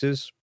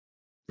F-86s?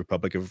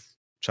 Republic of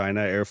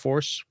China Air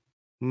Force?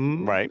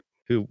 Right.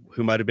 Who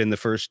might have been the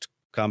first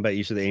combat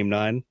use of the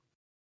AIM-9?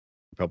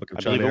 Republic of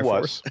China Air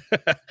Force.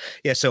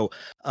 Yeah. So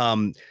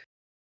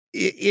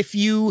if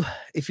you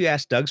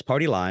ask Doug's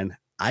party line,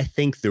 I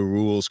think the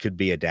rules could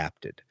be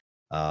adapted.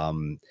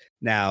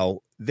 Now,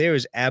 there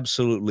is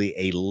absolutely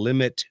a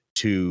limit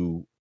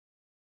to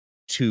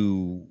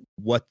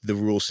what the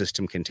rule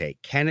system can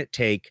take. Can it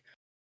take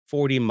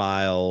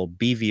 40-mile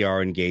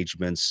BVR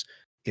engagements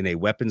in a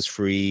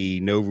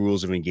weapons-free, no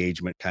rules of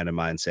engagement kind of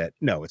mindset?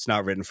 No, it's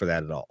not written for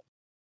that at all.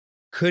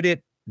 Could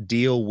it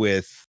deal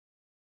with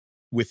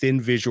within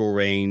visual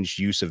range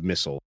use of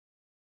missile?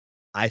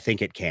 I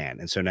think it can.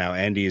 And so now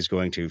Andy is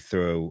going to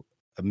throw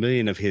a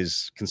million of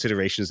his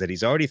considerations that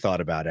he's already thought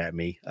about at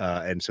me.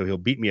 And so he'll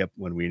beat me up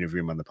when we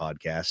interview him on the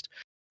podcast.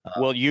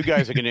 Well, you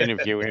guys are going to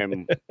interview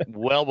him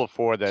well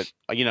before that.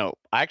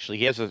 Actually,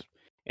 he has an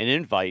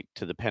invite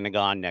to the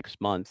Pentagon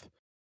next month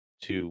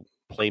to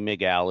play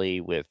MiG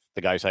Alley with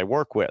the guys I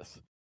work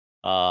with.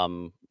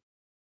 I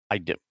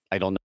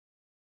don't know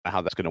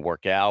how that's going to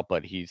work out,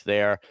 but he's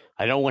there.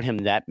 I don't want him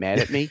that mad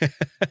at me.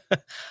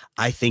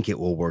 I think it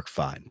will work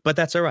fine, but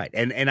that's all right.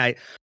 And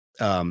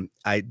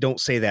I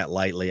don't say that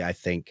lightly. I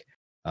think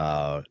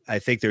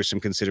there's some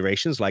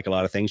considerations, like a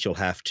lot of things you'll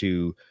have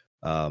to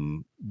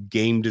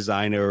game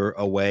designer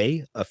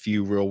away a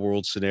few real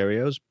world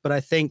scenarios, but I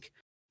think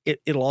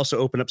it'll also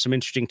open up some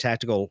interesting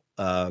tactical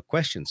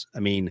questions. I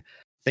mean,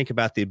 think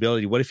about the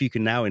ability. What if you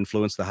can now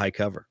influence the high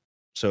cover?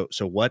 So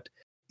what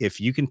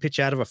if you can pitch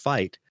out of a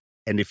fight,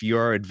 and if you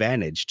are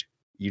advantaged,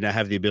 you now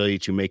have the ability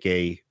to make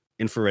a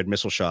infrared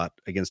missile shot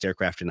against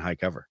aircraft in high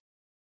cover?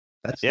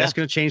 That's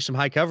going to change some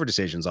high cover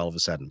decisions all of a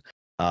sudden.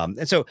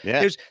 And so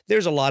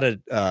there's a lot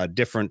of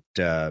different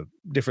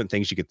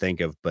things you could think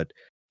of, but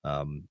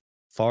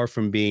far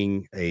from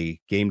being a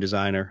game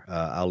designer,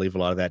 I'll leave a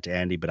lot of that to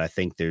Andy, but I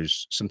think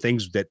there's some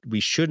things that we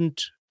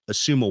shouldn't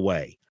assume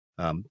away,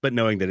 but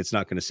knowing that it's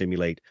not going to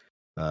simulate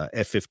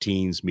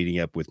F-15s meeting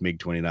up with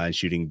MiG-29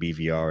 shooting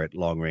BVR at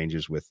long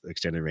ranges with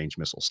extended range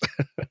missiles.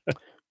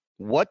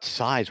 What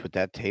size would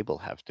that table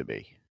have to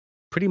be?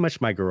 Pretty much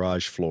my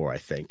garage floor, I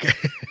think.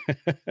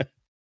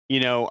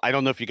 I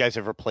don't know if you guys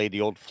ever played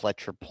the old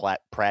Fletcher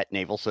Pratt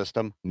naval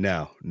system.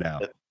 No.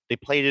 They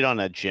played it on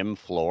a gym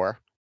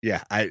floor.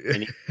 Yeah.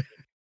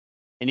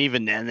 And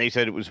even then they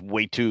said it was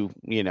way too,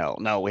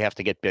 no, we have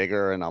to get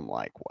bigger. And I'm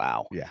like,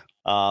 wow. Yeah.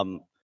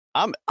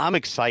 I'm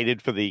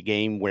excited for the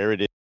game where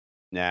it is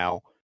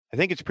now. I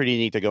think it's pretty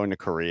neat to go into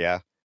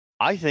Korea.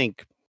 I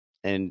think,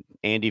 and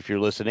Andy, if you're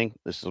listening,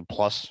 this is a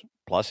plus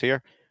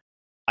here.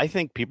 I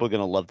think people are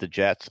going to love the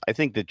jets. I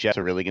think the jets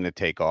are really going to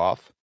take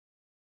off.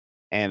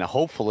 And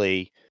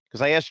hopefully,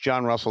 because I asked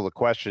John Russell the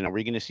question, are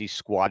we going to see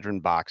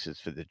squadron boxes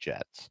for the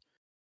jets?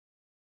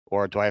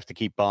 Or do I have to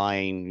keep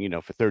buying,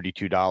 for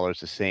 $32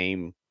 the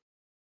same,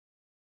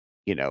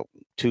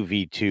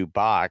 2v2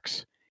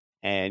 box?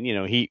 And,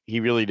 he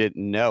really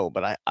didn't know.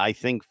 But I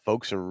think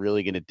folks are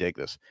really going to dig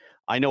this.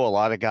 I know a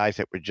lot of guys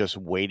that were just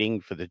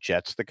waiting for the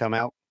jets to come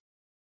out.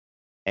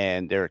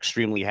 And they're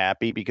extremely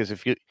happy because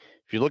if you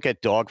look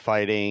at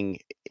dogfighting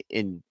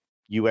in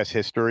U.S.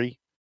 history,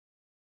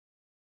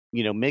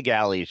 MiG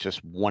Alley is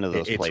just one of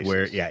those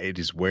places. It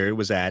is where it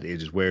was at.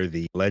 It is where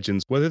the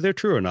legends, whether they're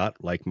true or not,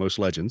 like most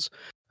legends,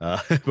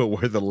 but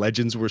where the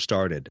legends were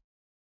started.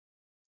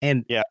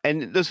 And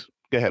this.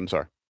 Go ahead. I'm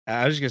sorry.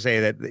 I was just gonna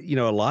say that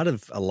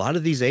a lot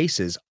of these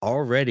aces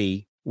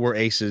already were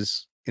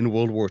aces in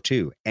World War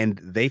II, and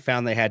they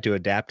found they had to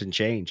adapt and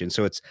change. And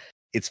so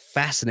it's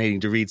fascinating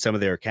to read some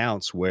of their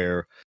accounts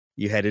where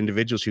you had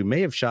individuals who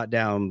may have shot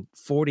down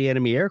 40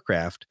 enemy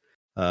aircraft,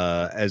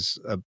 as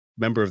a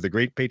member of the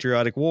Great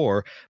Patriotic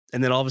War,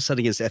 and then all of a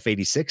sudden against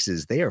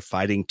F-86s, they are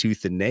fighting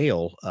tooth and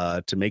nail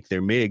to make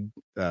their MiG,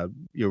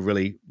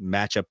 really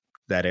match up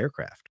that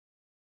aircraft.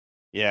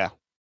 Yeah,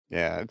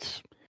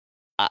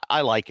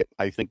 I like it.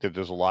 I think that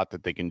there's a lot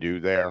that they can do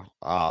there.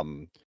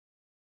 I'm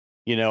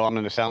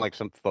going to sound like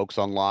some folks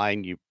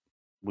online. You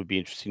would be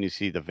interesting to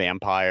see the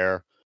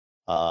Vampire,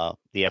 the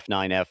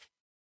F9F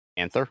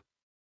Panther.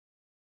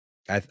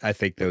 I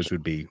think those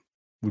would be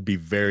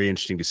very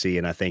interesting to see,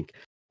 and I think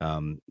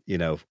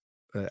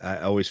I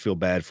always feel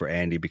bad for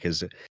Andy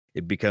because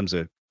it becomes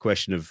a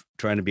question of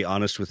trying to be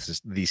honest with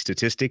the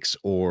statistics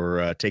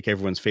or take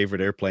everyone's favorite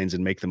airplanes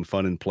and make them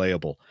fun and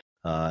playable.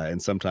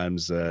 And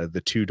sometimes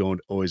the two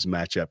don't always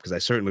match up, because I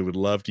certainly would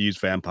love to use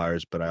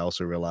Vampires, but I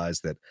also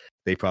realize that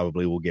they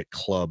probably will get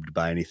clubbed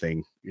by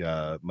anything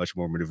much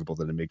more maneuverable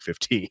than a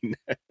MiG-15.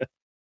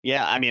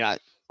 Yeah, I mean,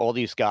 all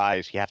these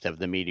guys, you have to have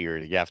the Meteor.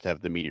 You have to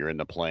have the Meteor in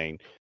the plane.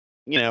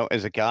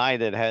 As a guy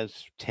that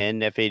has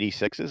 10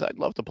 F-86s, I'd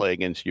love to play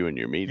against you and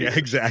your Meteor. Yeah,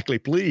 exactly.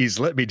 Please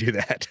let me do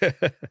that.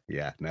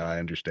 Yeah, no, I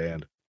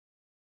understand.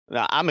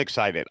 No, I'm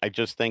excited. I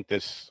just think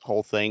this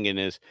whole thing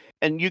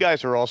and you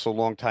guys are also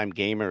longtime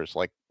gamers.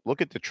 Like,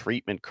 look at the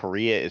treatment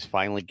Korea is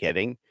finally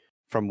getting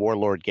from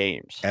Warlord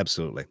Games.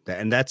 Absolutely.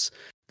 And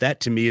that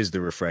to me is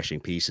the refreshing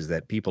piece, is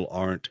that people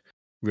aren't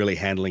really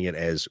handling it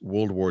as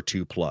World War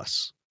II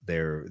plus.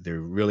 They're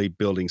really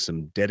building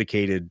some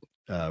dedicated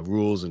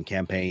rules and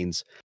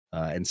campaigns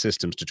and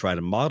systems to try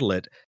to model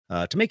it,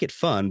 to make it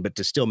fun, but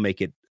to still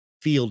make it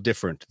feel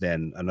different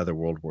than another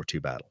World War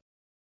II battle.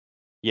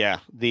 Yeah,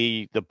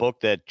 the book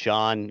that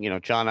John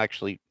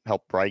actually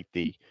helped write,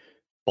 the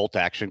Bolt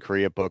Action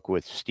Korea book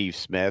with Steve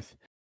Smith,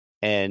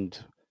 and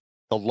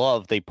the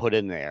love they put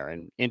in there,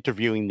 and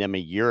interviewing them a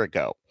year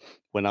ago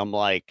when I'm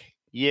like,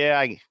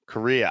 yeah,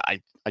 Korea,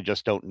 I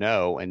just don't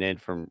know. And then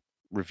from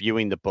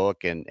reviewing the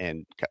book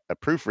and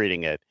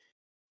proofreading it,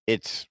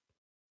 it's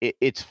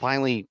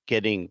finally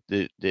getting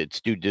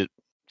its due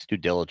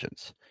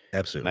diligence.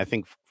 Absolutely. And I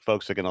think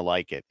folks are going to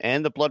like it,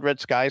 and the Blood Red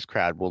Skies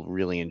crowd will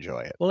really enjoy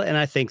it. Well, and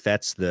I think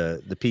that's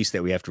the piece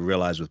that we have to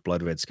realize with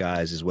Blood Red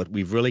Skies is what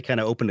we've really kind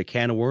of opened a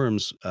can of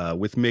worms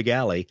with MiG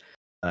Alley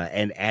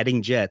and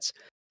adding jets.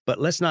 But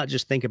let's not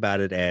just think about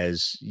it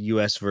as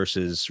U.S.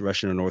 versus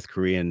Russian or North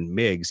Korean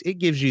MiGs. It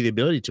gives you the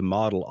ability to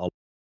model a lot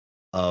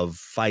of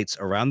fights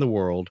around the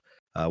world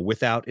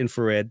without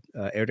infrared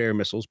air-to-air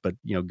missiles, but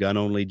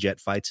gun-only jet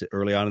fights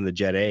early on in the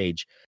jet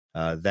age.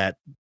 That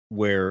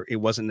where it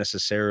wasn't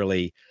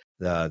necessarily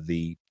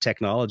the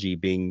technology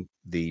being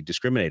the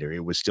discriminator.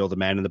 It was still the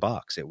man in the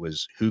box. It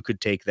was who could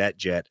take that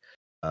jet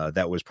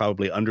that was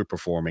probably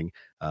underperforming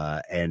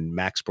and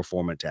max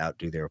performant to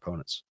outdo their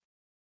opponents.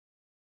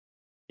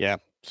 Yeah.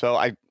 So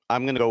I'm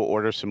going to go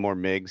order some more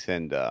MiGs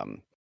and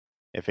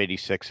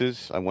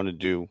F-86s. I want to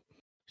do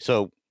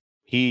so.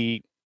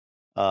 He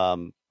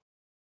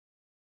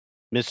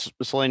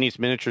Miscellaneous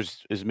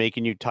Miniatures is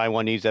making you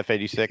Taiwanese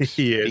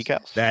F-86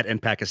 decals? That and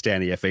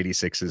Pakistani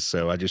F-86s.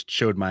 So I just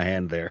showed my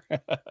hand there.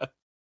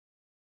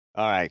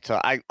 All right.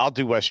 So I'll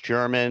do West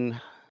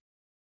German.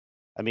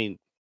 I mean,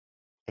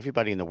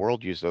 everybody in the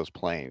world use those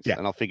planes. Yeah.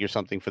 And I'll figure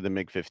something for the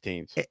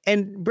MiG-15s.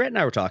 And Brett and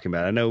I were talking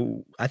about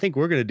it. I think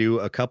we're going to do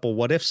a couple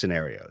what if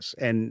scenarios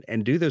and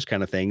do those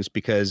kind of things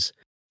because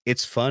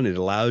it's fun. It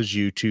allows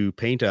you to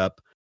paint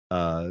up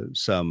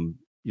some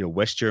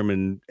West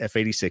German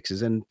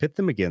F-86s and pit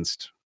them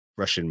against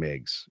Russian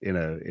MiGs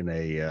in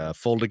a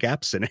fold a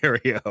gap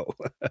scenario.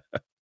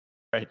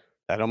 Right.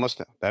 That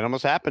almost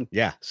happened.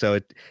 Yeah. So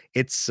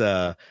it's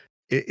a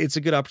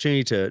good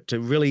opportunity to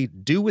really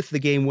do with the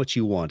game what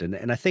you want.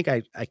 And I think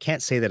I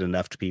can't say that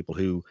enough to people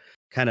who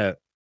kind of,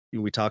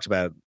 we talked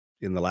about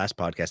in the last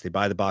podcast, they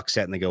buy the box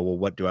set and they go, well,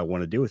 what do I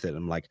want to do with it? And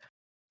I'm like,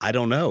 I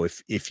don't know.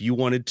 If you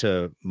wanted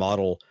to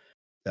model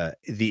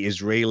the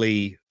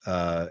Israeli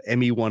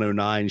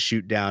Me-109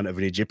 shoot down of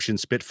an Egyptian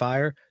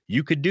Spitfire,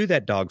 you could do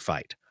that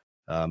dogfight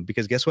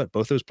because guess what?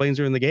 Both those planes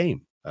are in the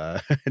game.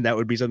 And that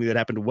would be something that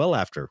happened well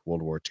after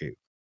World War II.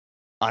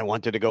 I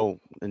wanted to go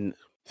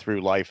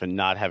through life and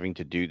not having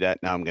to do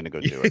that. Now I'm going to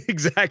go do it.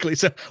 Exactly.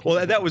 So,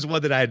 well, that was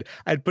one that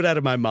I'd put out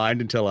of my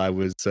mind until I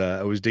was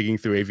digging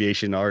through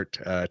aviation art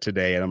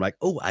today. And I'm like,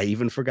 oh, I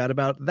even forgot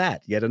about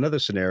that. Yet another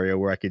scenario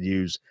where I could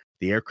use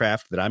the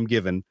aircraft that I'm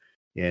given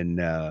in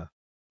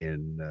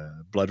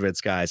Blood Red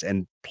Skies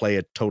and play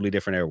a totally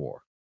different air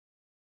war.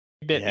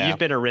 You've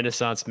been a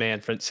Renaissance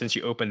man since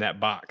you opened that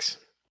box.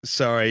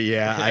 Sorry,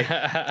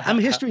 yeah, I'm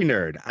a history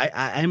nerd.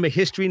 I'm a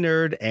history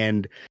nerd,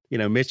 and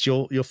Mitch,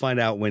 you'll find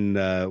out when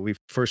we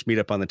first meet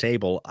up on the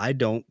table. I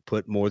don't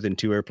put more than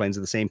 2 airplanes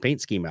of the same paint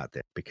scheme out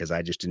there because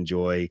I just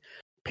enjoy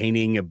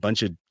painting a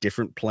bunch of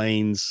different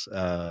planes,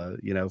 for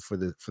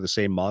the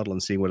same model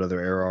and seeing what other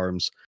air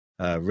arms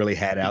really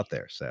had out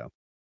there. So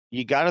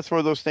you got to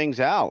throw those things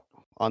out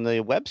on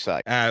the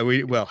website.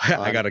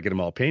 I got to get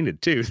them all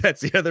painted too. That's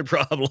the other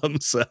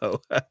problem.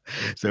 So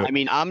I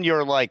mean, I'm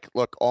your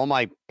look, all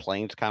my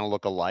planes kind of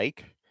look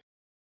alike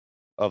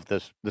of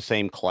the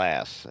same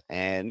class,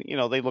 and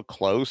they look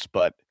close,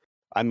 but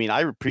I mean,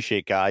 I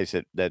appreciate guys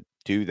that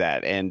do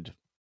that. And,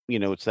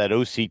 it's that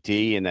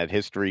OCT and that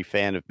history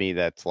fan of me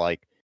that's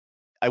like,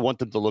 I want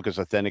them to look as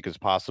authentic as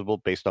possible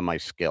based on my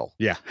skill.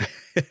 Yeah.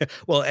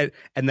 Well,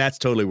 and that's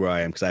totally where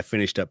I am, because I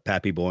finished up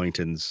Pappy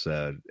Boyington's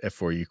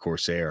F4U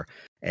Corsair,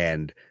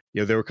 and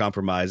there were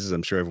compromises.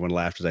 I'm sure everyone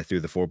laughed as I threw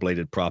the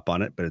 4-bladed prop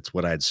on it, but it's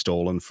what I had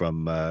stolen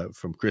from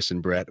Chris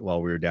and Brett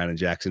while we were down in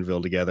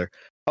Jacksonville together.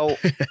 Oh,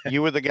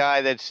 you were the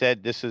guy that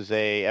said this is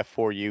a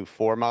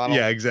F4U4 model?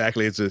 Yeah,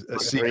 exactly. It's a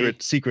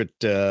secret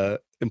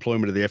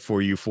employment of the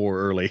F4U4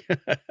 early.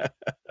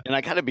 And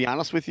I got to be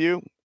honest with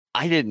you,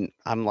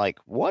 I'm like,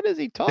 what is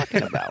he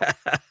talking about?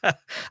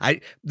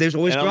 There's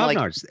always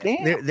grognards.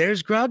 Like,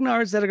 there's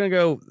grognards that are going to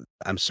go,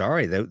 I'm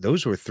sorry,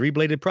 those were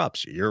 3-bladed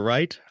props. You're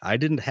right. I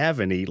didn't have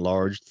any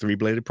large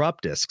 3-bladed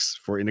prop discs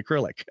in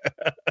acrylic.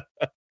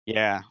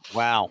 Yeah.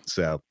 Wow.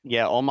 So,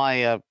 yeah, all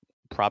my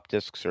prop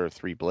discs are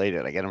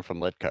 3-bladed. I get them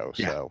from Litco.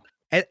 Yeah. So,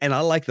 and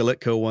I like the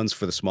Litco ones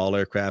for the small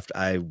aircraft.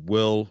 I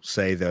will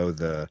say, though,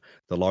 the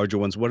larger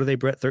ones, what are they,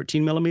 Brett?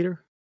 13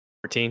 millimeter?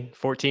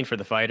 14 for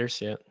the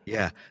fighters.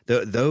 Yeah.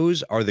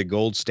 Those are the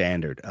gold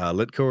standard.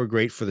 Litco are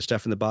great for the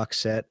stuff in the box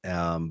set,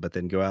 but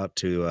then go out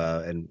to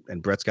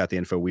and Brett's got the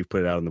info. We've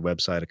put it out on the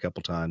website a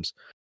couple times.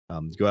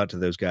 Go out to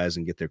those guys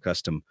and get their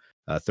custom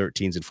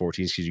 13s and 14s,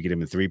 because you get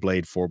them in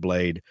 3-blade,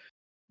 4-blade,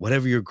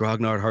 whatever your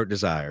grognard heart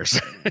desires.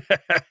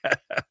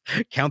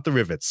 Count the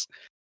rivets.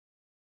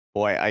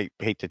 Boy, I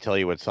hate to tell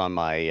you what's on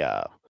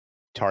my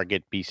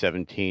Target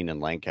B-17 in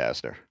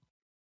Lancaster.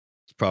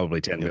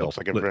 Probably 10 It mil. looks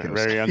like a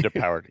very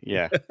underpowered.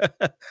 Yeah.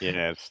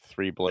 Yeah, it's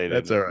 3-bladed.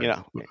 That's all right.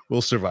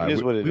 We'll survive.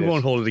 We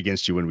won't hold it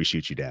against you when we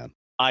shoot you down.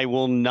 I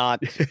will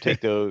not take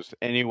those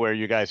anywhere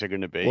you guys are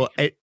going to be. Well,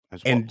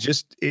 and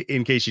just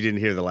in case you didn't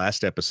hear the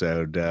last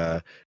episode,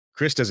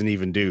 Chris doesn't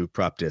even do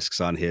prop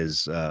discs on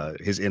his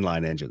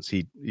inline engines.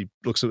 He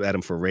looks at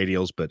them for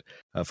radials, but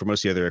for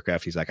most of the other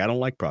aircraft, he's like, I don't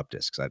like prop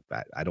discs.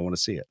 I don't want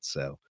to see it.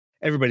 So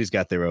everybody's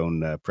got their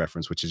own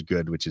preference, which is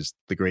good, which is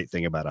the great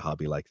thing about a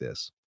hobby like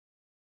this.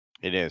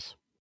 It is.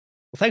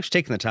 Well, thanks for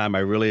taking the time. I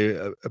really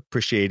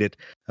appreciate it.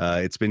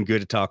 It's been good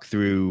to talk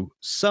through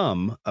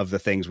some of the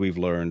things we've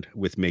learned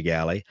with MiG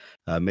Alley.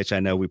 Mitch, I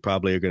know we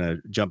probably are going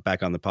to jump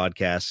back on the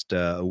podcast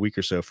a week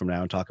or so from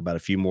now and talk about a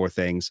few more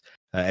things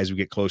as we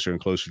get closer and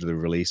closer to the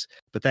release.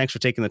 But thanks for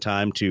taking the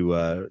time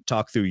to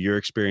talk through your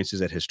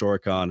experiences at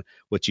Historicon,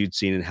 what you'd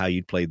seen and how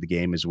you'd played the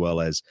game, as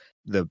well as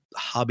the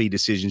hobby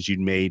decisions you'd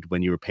made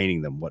when you were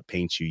painting them, what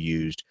paints you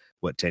used,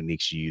 what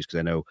techniques you used, because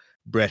I know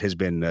Brett has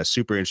been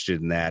super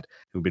interested in that.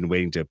 We've been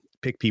waiting to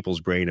pick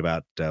people's brain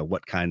about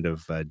what kind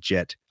of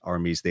jet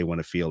armies they want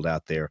to field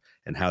out there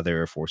and how their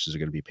air forces are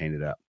going to be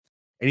painted up.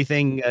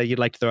 Anything you'd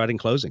like to throw out in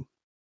closing?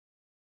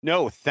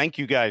 No, thank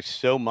you guys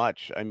so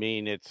much. I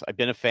mean, I've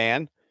been a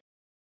fan.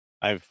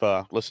 I've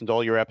listened to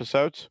all your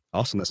episodes.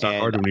 Awesome. That's not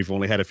hard when we've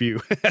only had a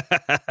few.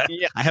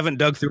 Yeah. I haven't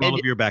dug through all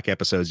of your back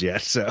episodes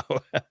yet, so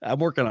I'm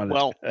working on it.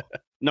 Well,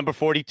 number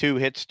 42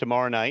 hits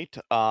tomorrow night.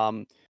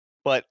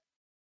 But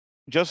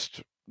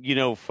just,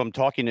 from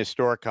talking to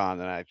Historicon,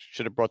 and I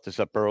should have brought this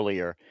up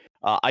earlier,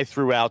 I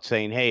threw out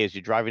saying, hey, as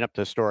you're driving up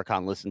to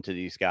Historicon, listen to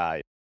these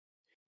guys.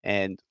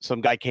 And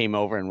some guy came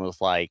over and was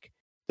like,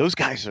 those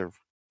guys are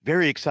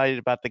very excited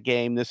about the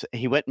game.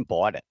 He went and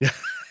bought it.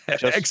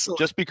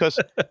 Just because,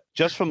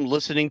 just from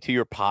listening to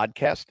your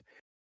podcast,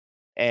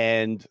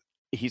 and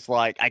he's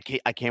like, I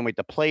can't wait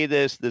to play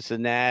this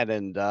and that,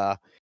 and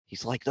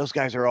he's like, those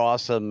guys are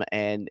awesome,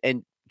 and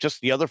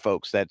just the other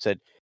folks that said,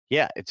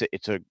 yeah,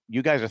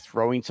 you guys are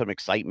throwing some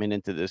excitement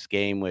into this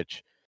game,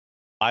 which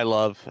I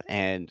love,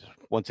 and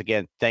once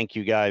again, thank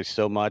you guys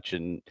so much,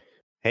 and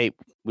hey,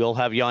 we'll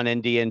have you on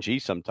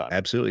NDNG sometime.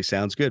 Absolutely,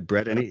 sounds good,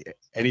 Brett.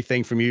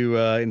 Anything from you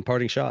in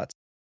parting shots?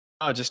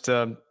 Oh, just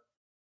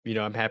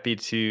I'm happy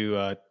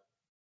to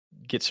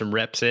get some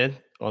reps in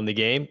on the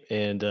game,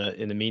 and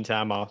in the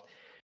meantime, I'm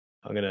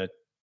gonna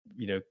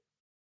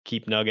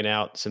keep nugging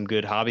out some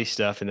good hobby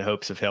stuff in the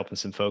hopes of helping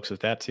some folks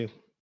with that too.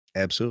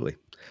 Absolutely.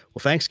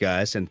 Well, thanks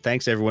guys, and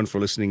thanks everyone for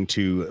listening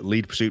to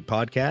Lead Pursuit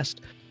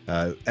Podcast.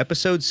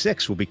 Episode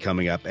 6 will be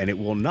coming up, and it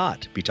will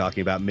not be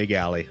talking about MiG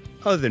Alley,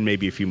 other than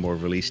maybe a few more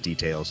release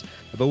details.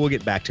 But we'll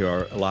get back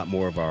to a lot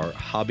more of our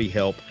hobby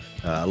help,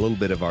 a little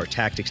bit of our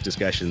tactics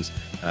discussions,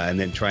 and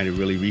then trying to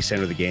really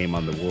recenter the game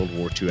on the World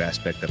War II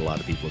aspect that a lot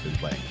of people have been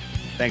playing.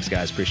 Thanks,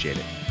 guys. Appreciate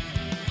it.